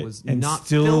and was and not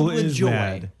still filled with is joy,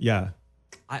 mad. Yeah.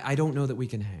 I don't know that we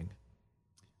can hang.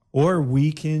 Or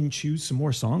we can choose some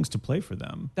more songs to play for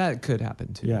them. That could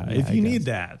happen too. Yeah, if you need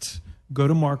that, go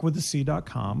to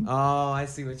markwithac.com. Oh, I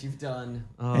see what you've done.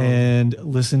 And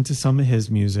listen to some of his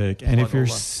music. And if you're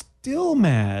still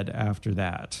mad after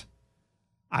that,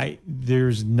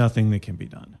 there's nothing that can be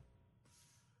done.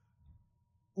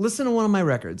 Listen to one of my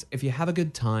records. If you have a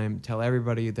good time, tell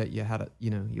everybody that you had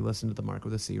you listened to the Mark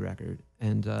with a C record.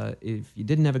 And if you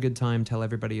didn't have a good time, tell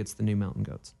everybody it's the new Mountain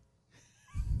Goats.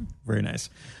 Very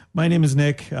nice. My name is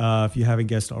Nick. If you haven't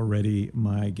guessed already,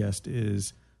 my guest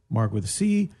is Mark with a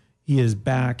C. He is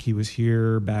back. He was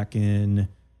here back in,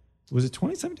 was it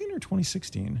 2017 or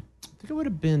 2016? I think it would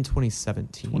have been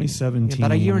 2017. 2017. Yeah,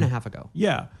 about a year and a half ago.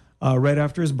 Yeah. Right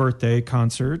after his birthday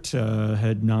concert,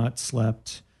 had not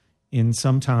slept in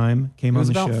some time, came on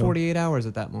the show. It was about 48 hours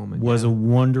at that moment. Was a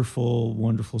wonderful,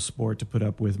 wonderful sport to put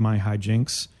up with my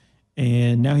hijinks.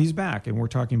 And now he's back, and we're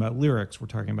talking about lyrics. We're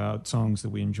talking about songs that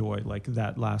we enjoy, like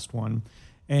that last one.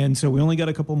 And so we only got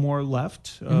a couple more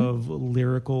left of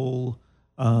lyrical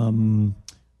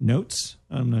notes.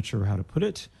 I'm not sure how to put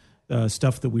it.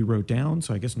 Stuff that we wrote down.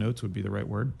 So I guess notes would be the right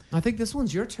word. I think this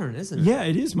one's your turn, isn't it? Yeah,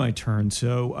 it is my turn.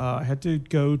 So I had to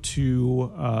go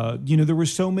to, there were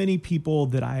so many people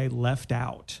that I left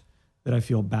out that I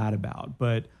feel bad about.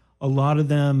 But a lot of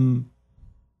them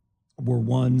were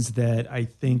ones that I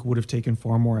think would have taken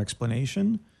far more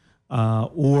explanation. I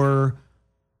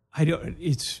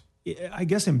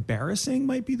guess embarrassing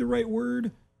might be the right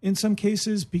word in some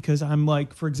cases, because I'm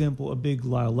like, for example, a big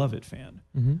Lyle Lovett fan.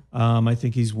 Mm-hmm. I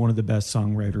think he's one of the best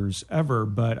songwriters ever,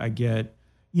 but I get,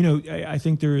 I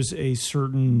think there's a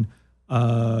certain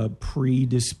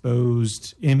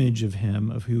predisposed image of him,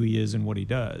 of who he is and what he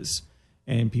does.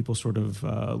 And people sort of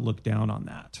look down on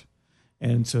that.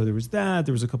 And so there was that.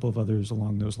 There was a couple of others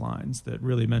along those lines that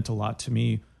really meant a lot to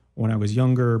me when I was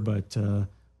younger, but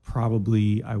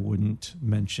probably I wouldn't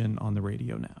mention on the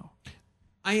radio now.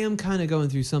 I am kind of going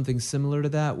through something similar to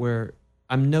that, where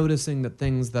I'm noticing that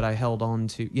things that I held on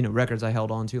to, records I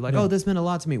held on to, like, oh, this meant a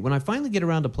lot to me. When I finally get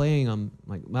around to playing, I'm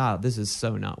like, wow, this is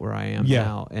so not where I am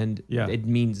now. And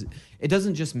it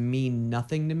doesn't just mean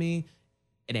nothing to me.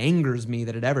 It angers me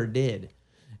that it ever did.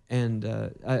 And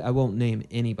I won't name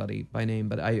anybody by name,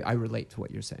 but I relate to what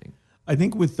you're saying. I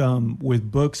think with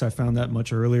books, I found that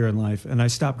much earlier in life, and I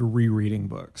stopped rereading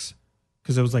books.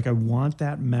 Because I was like, I want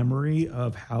that memory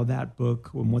of how that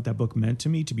book and what that book meant to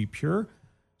me to be pure,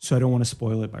 so I don't want to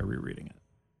spoil it by rereading it.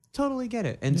 Totally get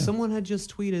it. And someone had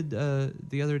just tweeted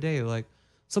the other day, like,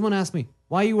 someone asked me,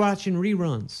 why are you watching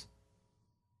reruns?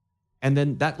 And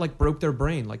then that like broke their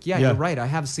brain. Like, you're right. I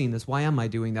have seen this. Why am I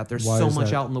doing that? There's so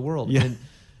much out in the world. Yeah.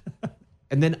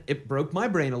 And then it broke my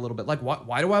brain a little bit. Like,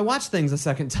 why do I watch things a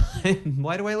second time?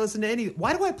 Why do I listen to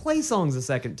why do I play songs a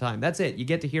second time? That's it. You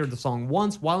get to hear the song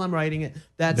once while I'm writing it.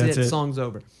 That's it. Song's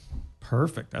over.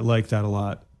 Perfect. I like that a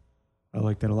lot.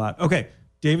 Okay.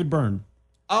 David Byrne.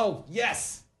 Oh,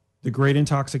 yes. The Great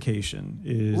Intoxication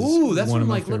is that's one from of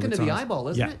my like looking favorite to the songs. eyeball,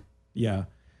 isn't it? Yeah.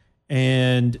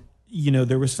 And,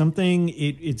 there was something,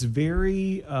 it's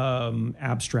very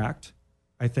abstract,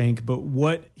 I think, but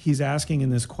what he's asking in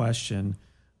this question,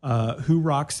 who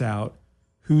rocks out,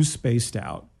 who's spaced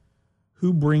out,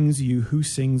 who brings you, who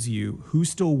sings you, who's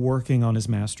still working on his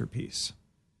masterpiece?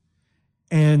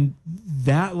 And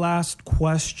that last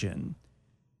question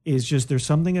is just, there's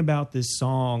something about this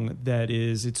song that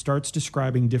it starts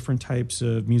describing different types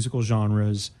of musical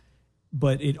genres,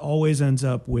 but it always ends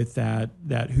up with that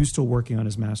who's still working on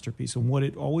his masterpiece. And what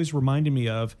it always reminded me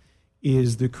of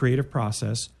is the creative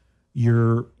process.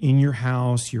 You're in your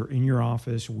house, you're in your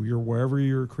office, you're wherever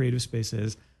your creative space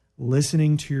is,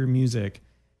 listening to your music,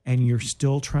 and you're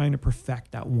still trying to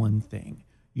perfect that one thing.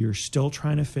 You're still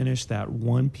trying to finish that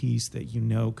one piece that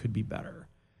could be better.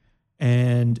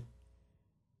 And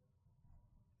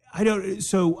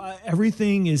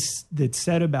everything that's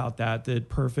said about that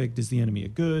perfect is the enemy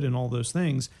of good and all those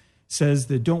things, says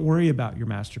that don't worry about your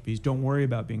masterpiece, don't worry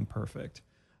about being perfect.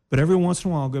 But every once in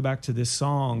a while I'll go back to this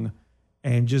song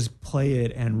and just play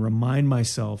it and remind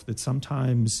myself that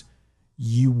sometimes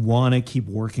you want to keep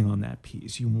working on that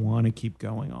piece. You want to keep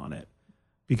going on it,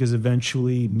 because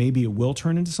eventually maybe it will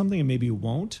turn into something and maybe it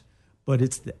won't, but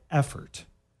it's the effort.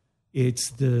 It's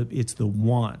the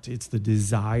want. It's the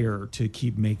desire to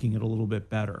keep making it a little bit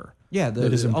better. Yeah,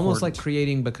 that is almost like important.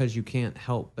 creating because you can't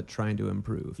help but trying to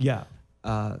improve. Yeah.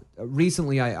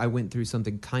 Recently, I went through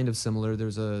something kind of similar.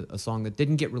 There's a song that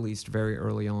didn't get released very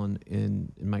early on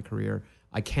in my career.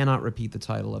 I cannot repeat the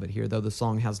title of it here, though the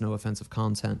song has no offensive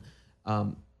content.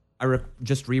 I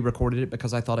just re-recorded it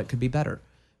because I thought it could be better.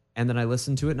 And then I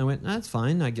listened to it and I went, that's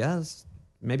fine, I guess.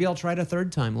 Maybe I'll try it a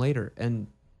third time later. And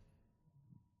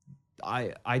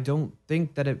I don't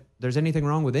think that there's anything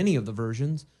wrong with any of the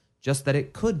versions, just that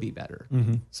it could be better.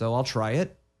 Mm-hmm. So I'll try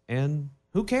it, and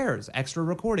Who cares? Extra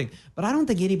recording. But I don't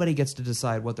think anybody gets to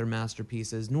decide what their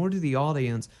masterpiece is, nor do the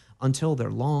audience until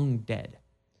they're long dead.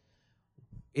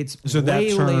 It's So that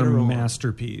way later term on.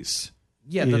 masterpiece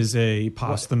Yeah, is a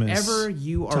posthumous whatever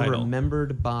you are title.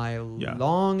 remembered by Yeah.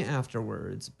 long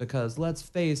afterwards, because let's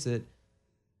face it,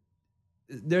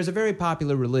 there's a very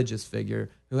popular religious figure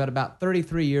who had about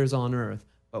 33 years on earth,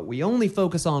 but we only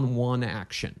focus on one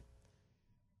action.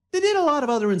 They did a lot of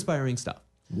other inspiring stuff.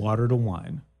 Water to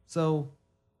wine. So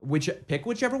pick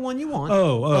whichever one you want.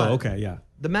 Oh, but okay, yeah.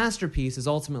 The masterpiece is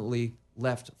ultimately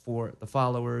left for the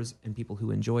followers and people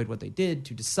who enjoyed what they did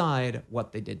to decide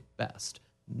what they did best,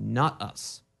 not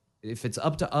us. If it's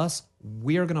up to us,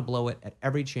 we're going to blow it at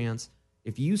every chance.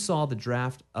 If you saw the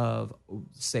draft of,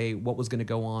 say, what was going to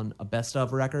go on a best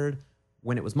of record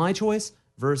when it was my choice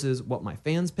versus what my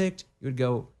fans picked, you would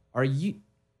go,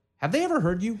 have they ever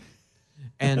heard you?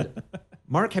 And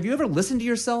Mark, have you ever listened to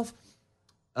yourself?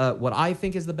 What I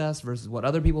think is the best versus what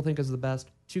other people think is the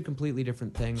best, two completely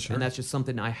different things. Sure. And that's just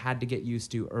something I had to get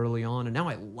used to early on. And now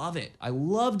I love it. I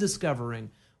love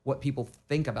discovering what people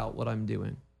think about what I'm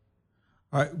doing.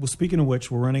 All right. Well, speaking of which,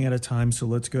 we're running out of time, so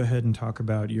let's go ahead and talk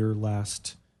about your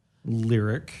last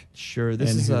lyric. Sure.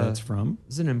 This is who that's from.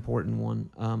 This is an important one.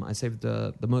 I saved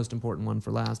the most important one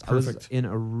for last. Perfect. I was in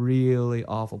a really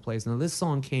awful place. Now, this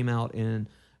song came out in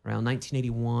around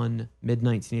 1981,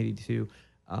 mid-1982.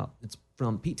 It's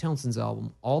from Pete Townshend's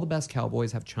album, All the Best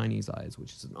Cowboys Have Chinese Eyes,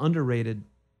 which is an underrated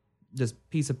just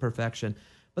piece of perfection.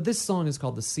 But this song is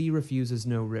called The Sea Refuses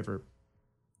No River.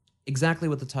 Exactly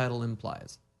what the title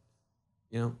implies.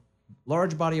 You know,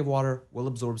 large body of water will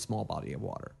absorb small body of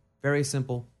water. Very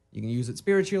simple. You can use it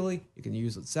spiritually, you can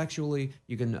use it sexually,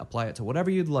 you can apply it to whatever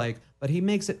you'd like, but he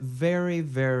makes it very,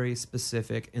 very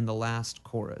specific in the last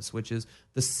chorus, which is,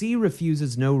 the sea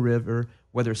refuses no river,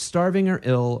 whether starving or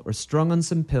ill or strung on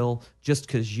some pill, just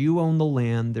 'cause you own the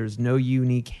land, there's no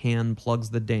unique hand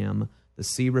plugs the dam. The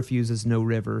sea refuses no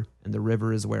river, and the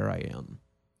river is where I am.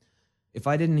 If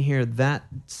I didn't hear that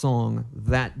song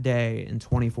that day in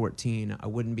 2014, I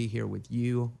wouldn't be here with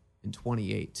you in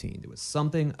 2018. There was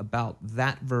something about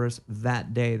that verse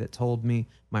that day that told me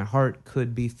my heart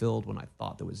could be filled when I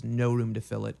thought there was no room to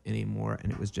fill it anymore,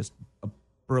 and it was just a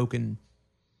broken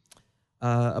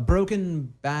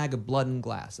bag of blood and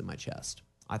glass in my chest.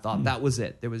 I thought that was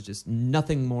it. There was just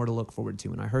nothing more to look forward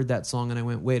to. And I heard that song and I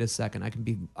went, wait a second, I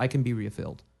can be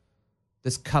refilled.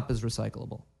 This cup is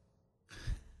recyclable.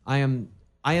 I am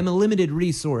a limited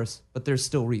resource, but there's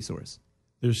still resource.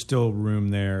 There's still room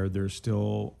there. There's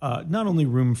still not only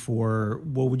room for,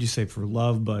 what would you say, for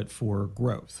love, but for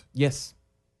growth. Yes.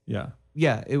 Yeah.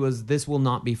 Yeah, it was, this will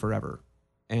not be forever.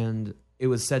 And it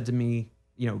was said to me,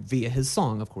 via his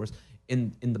song, of course,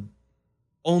 in the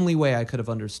only way I could have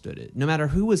understood it. No matter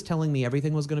who was telling me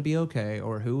everything was going to be okay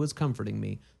or who was comforting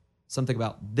me, something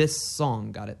about this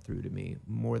song got it through to me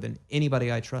more than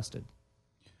anybody I trusted.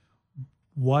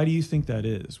 Why do you think that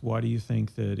is? Why do you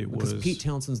think that it was? Because Pete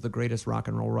Townshend's the greatest rock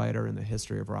and roll writer in the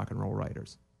history of rock and roll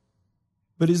writers.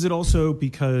 But is it also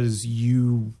because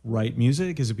you write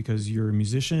music? Is it because you're a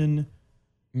musician?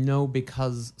 No,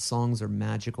 because songs are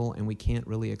magical and we can't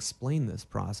really explain this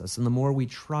process. And the more we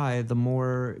try, the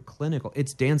more clinical.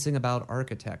 It's dancing about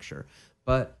architecture.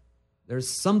 But there's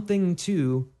something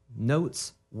to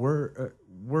notes,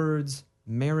 words,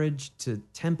 marriage to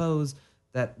tempos,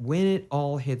 that when it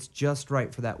all hits just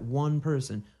right for that one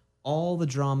person, all the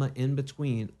drama in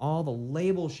between, all the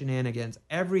label shenanigans,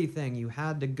 everything you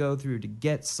had to go through to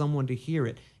get someone to hear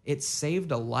it, it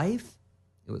saved a life.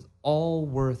 It was all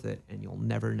worth it, and you'll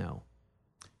never know.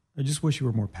 I just wish you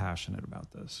were more passionate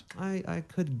about this. I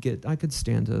could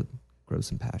stand to grow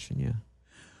some passion, yeah.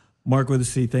 Mark with a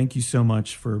C, thank you so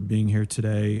much for being here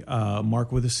today.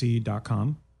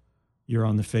 markwithac.com. You're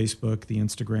on the Facebook, the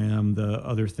Instagram, the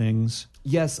other things.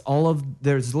 Yes,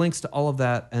 there's links to all of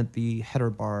that at the header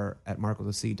bar at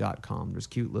markwithac.com. There's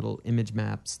cute little image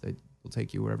maps that will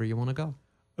take you wherever you want to go.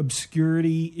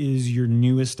 Obscurity is your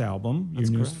newest album, That's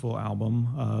your newest correct. full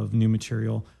album of new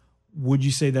material. Would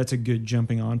you say that's a good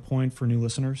jumping on point for new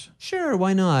listeners? Sure,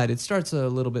 why not? It starts a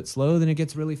little bit slow, then it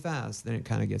gets really fast, then it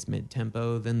kind of gets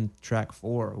mid-tempo, then track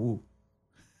 4. Ooh.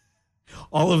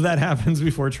 All of that happens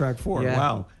before track 4. Yeah.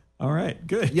 Wow. All right,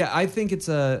 good. Yeah, I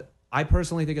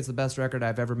personally think it's the best record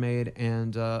I've ever made,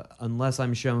 and unless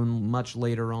I'm shown much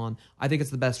later on, I think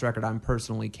it's the best record I'm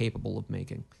personally capable of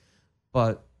making.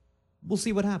 But we'll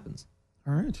see what happens.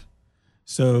 All right.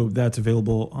 So that's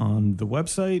available on the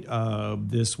website.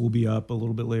 This will be up a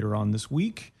little bit later on this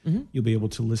week. Mm-hmm. You'll be able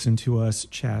to listen to us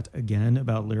chat again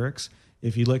about lyrics.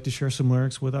 If you'd like to share some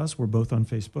lyrics with us, we're both on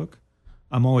Facebook.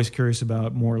 I'm always curious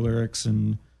about more lyrics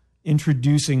and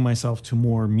introducing myself to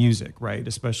more music, right?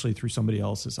 Especially through somebody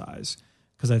else's eyes.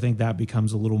 Because I think that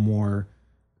becomes a little more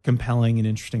compelling and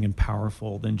interesting and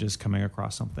powerful than just coming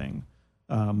across something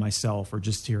myself or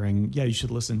just hearing, yeah, you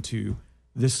should listen to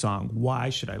this song. Why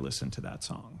should I listen to that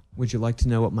song? Would you like to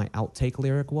know what my outtake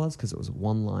lyric was? Because it was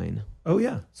one line. Oh,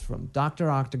 yeah. It's from Dr.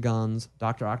 Octagon's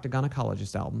Dr. Octagon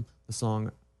Ecologist album, the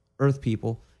song Earth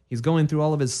People. He's going through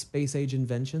all of his space age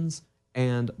inventions,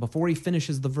 and before he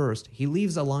finishes the verse, he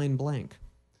leaves a line blank.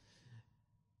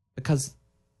 Because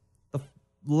the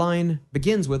line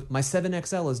begins with, my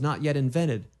 7XL is not yet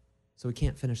invented, so he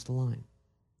can't finish the line.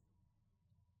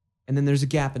 And then there's a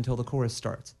gap until the chorus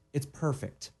starts. It's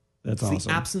perfect. That's awesome. awesome.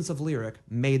 The absence of lyric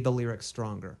made the lyric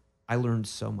stronger. I learned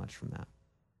so much from that.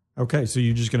 Okay, so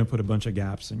you're just going to put a bunch of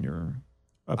gaps in your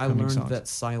I upcoming learned songs. that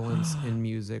silence in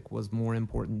music was more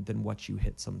important than what you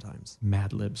hit sometimes.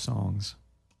 Mad Lib songs.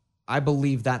 I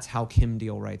believe that's how Kim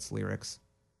Deal writes lyrics.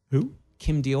 Who?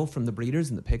 Kim Deal from the Breeders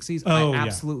and the Pixies. Oh, I yeah.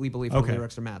 absolutely believe Okay. the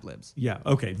lyrics are Mad Libs. Yeah,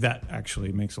 okay, that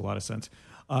actually makes a lot of sense.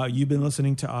 You've been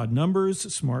listening to Odd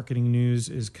Numbers. Marketing News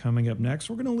is coming up next.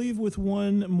 We're going to leave with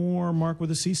one more Mark with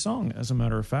a C song, as a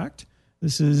matter of fact.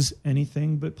 This is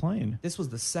Anything But Plain. This was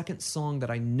the second song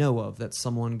that I know of that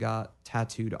someone got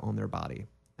tattooed on their body.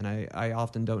 And I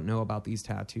often don't know about these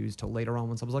tattoos till later on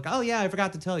when someone's like, oh yeah, I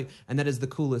forgot to tell you. And that is the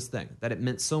coolest thing, that it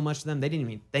meant so much to them. They didn't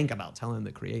even think about telling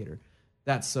the creator.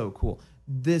 That's so cool.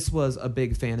 This was a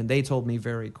big fan, and they told me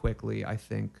very quickly, I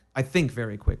think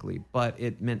very quickly, but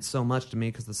it meant so much to me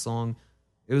because the song,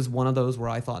 it was one of those where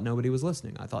I thought nobody was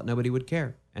listening. I thought nobody would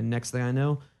care. And next thing I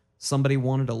know, somebody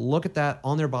wanted to look at that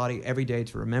on their body every day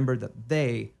to remember that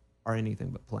they are anything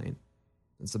but plain.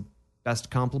 It's the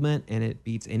best compliment, and it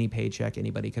beats any paycheck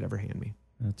anybody could ever hand me.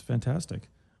 That's fantastic.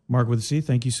 Mark with a C,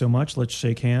 thank you so much. Let's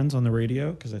shake hands on the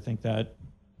radio because I think that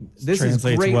This is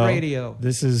translates great well. radio.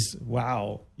 This is,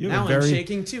 wow. You have Now a very I'm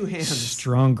shaking two hands.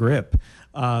 strong grip.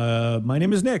 My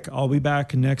name is Nick. I'll be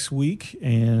back next week,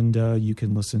 and you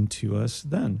can listen to us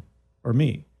then, or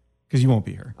me, because you won't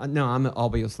be here. No, I'll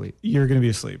be asleep. You're going to be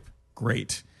asleep.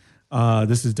 Great.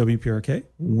 This is WPRK,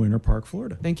 Winter Park,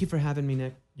 Florida. Thank you for having me,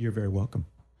 Nick. You're very welcome.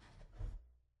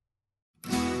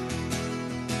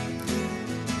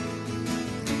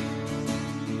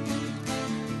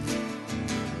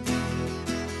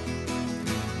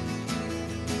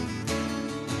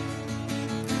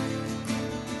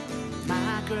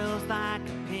 My girl's like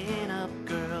a pin-up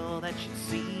girl that you'd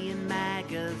see in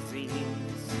magazines.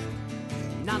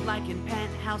 Not like in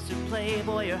Penthouse or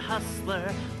Playboy or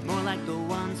Hustler, more like the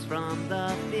ones from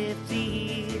the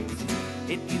 50s.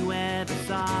 If you ever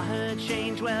saw her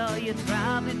change, well, you'd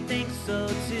probably think so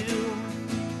too.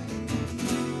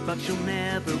 But you'll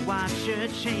never watch her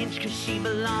change, 'cause she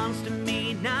belongs to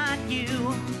me, not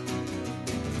you.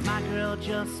 My girl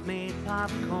just made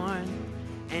popcorn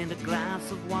and a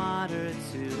glass of water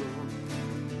too.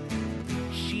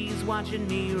 She's watching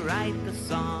me write the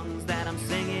songs that I'm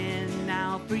singing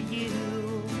now for you.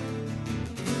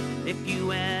 If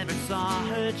you ever saw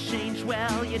her change,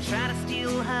 well, you try to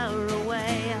steal her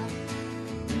away.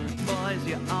 Boys,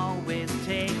 you always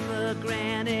take for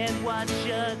granted what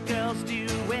your girls do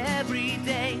every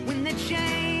day. When they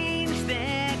change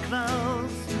their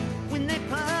clothes, when they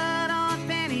put on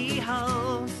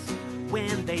pantyhose,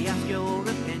 when they ask your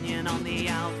opinion on the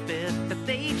outfit that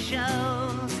they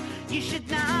chose, you should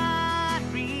not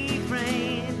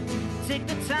refrain. Take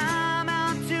the time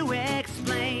out to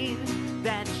explain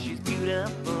that she's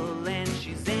beautiful and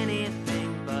she's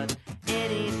anything but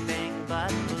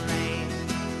plain.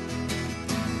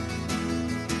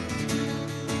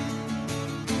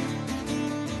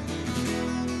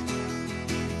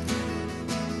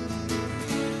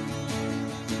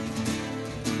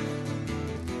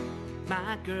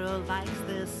 My girl likes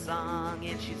this song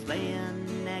and she's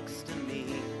laying next to me,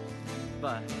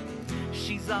 but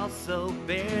she's also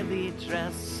barely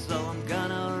dressed, so I'm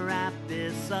gonna wrap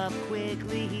this up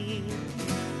quickly.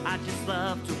 I just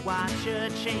love to watch her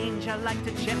change. I like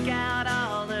to check out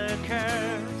all her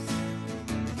curves.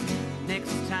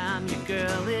 Next time your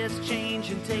girl is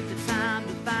changing, take the time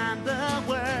to find the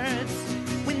words.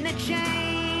 When they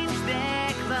change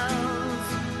their clothes,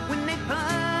 when they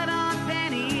put on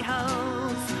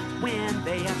pantyhose, when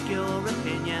they ask your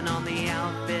opinion on the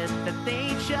outfit that they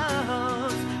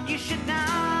chose, you should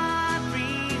not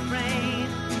refrain.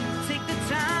 Take the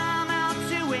time out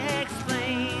to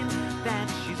explain that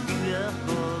she's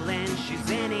beautiful and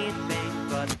she's anything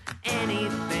but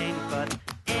plain.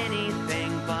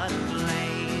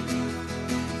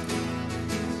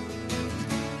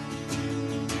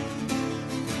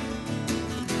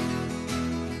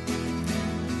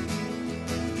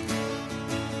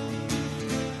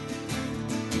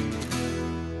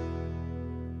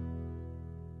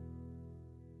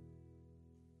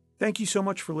 Thank you so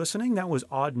much for listening. That was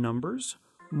Odd Numbers.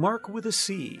 Mark with a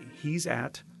C. He's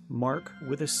at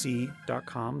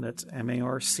markwithac.com. That's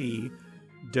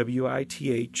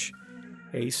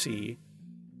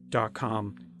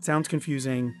MarkWithac.com. Sounds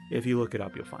confusing. If you look it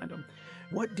up, you'll find him.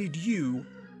 What did you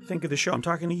think of the show? I'm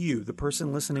talking to you, the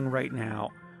person listening right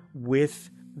now with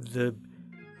the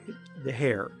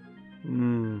hair.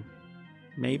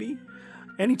 Maybe?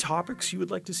 Any topics you would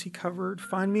like to see covered?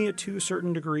 Find me at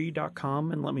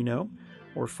toacertaindegree.com and let me know.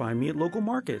 Or find me at local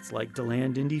markets like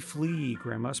DeLand Indie Flea,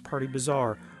 Grandma's Party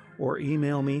Bazaar, or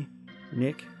email me,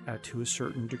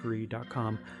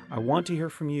 nick@toacertaindegree.com. I want to hear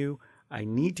from you. I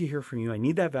need to hear from you. I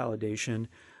need that validation.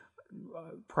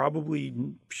 Probably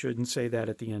shouldn't say that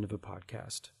at the end of a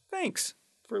podcast. Thanks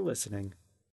for listening.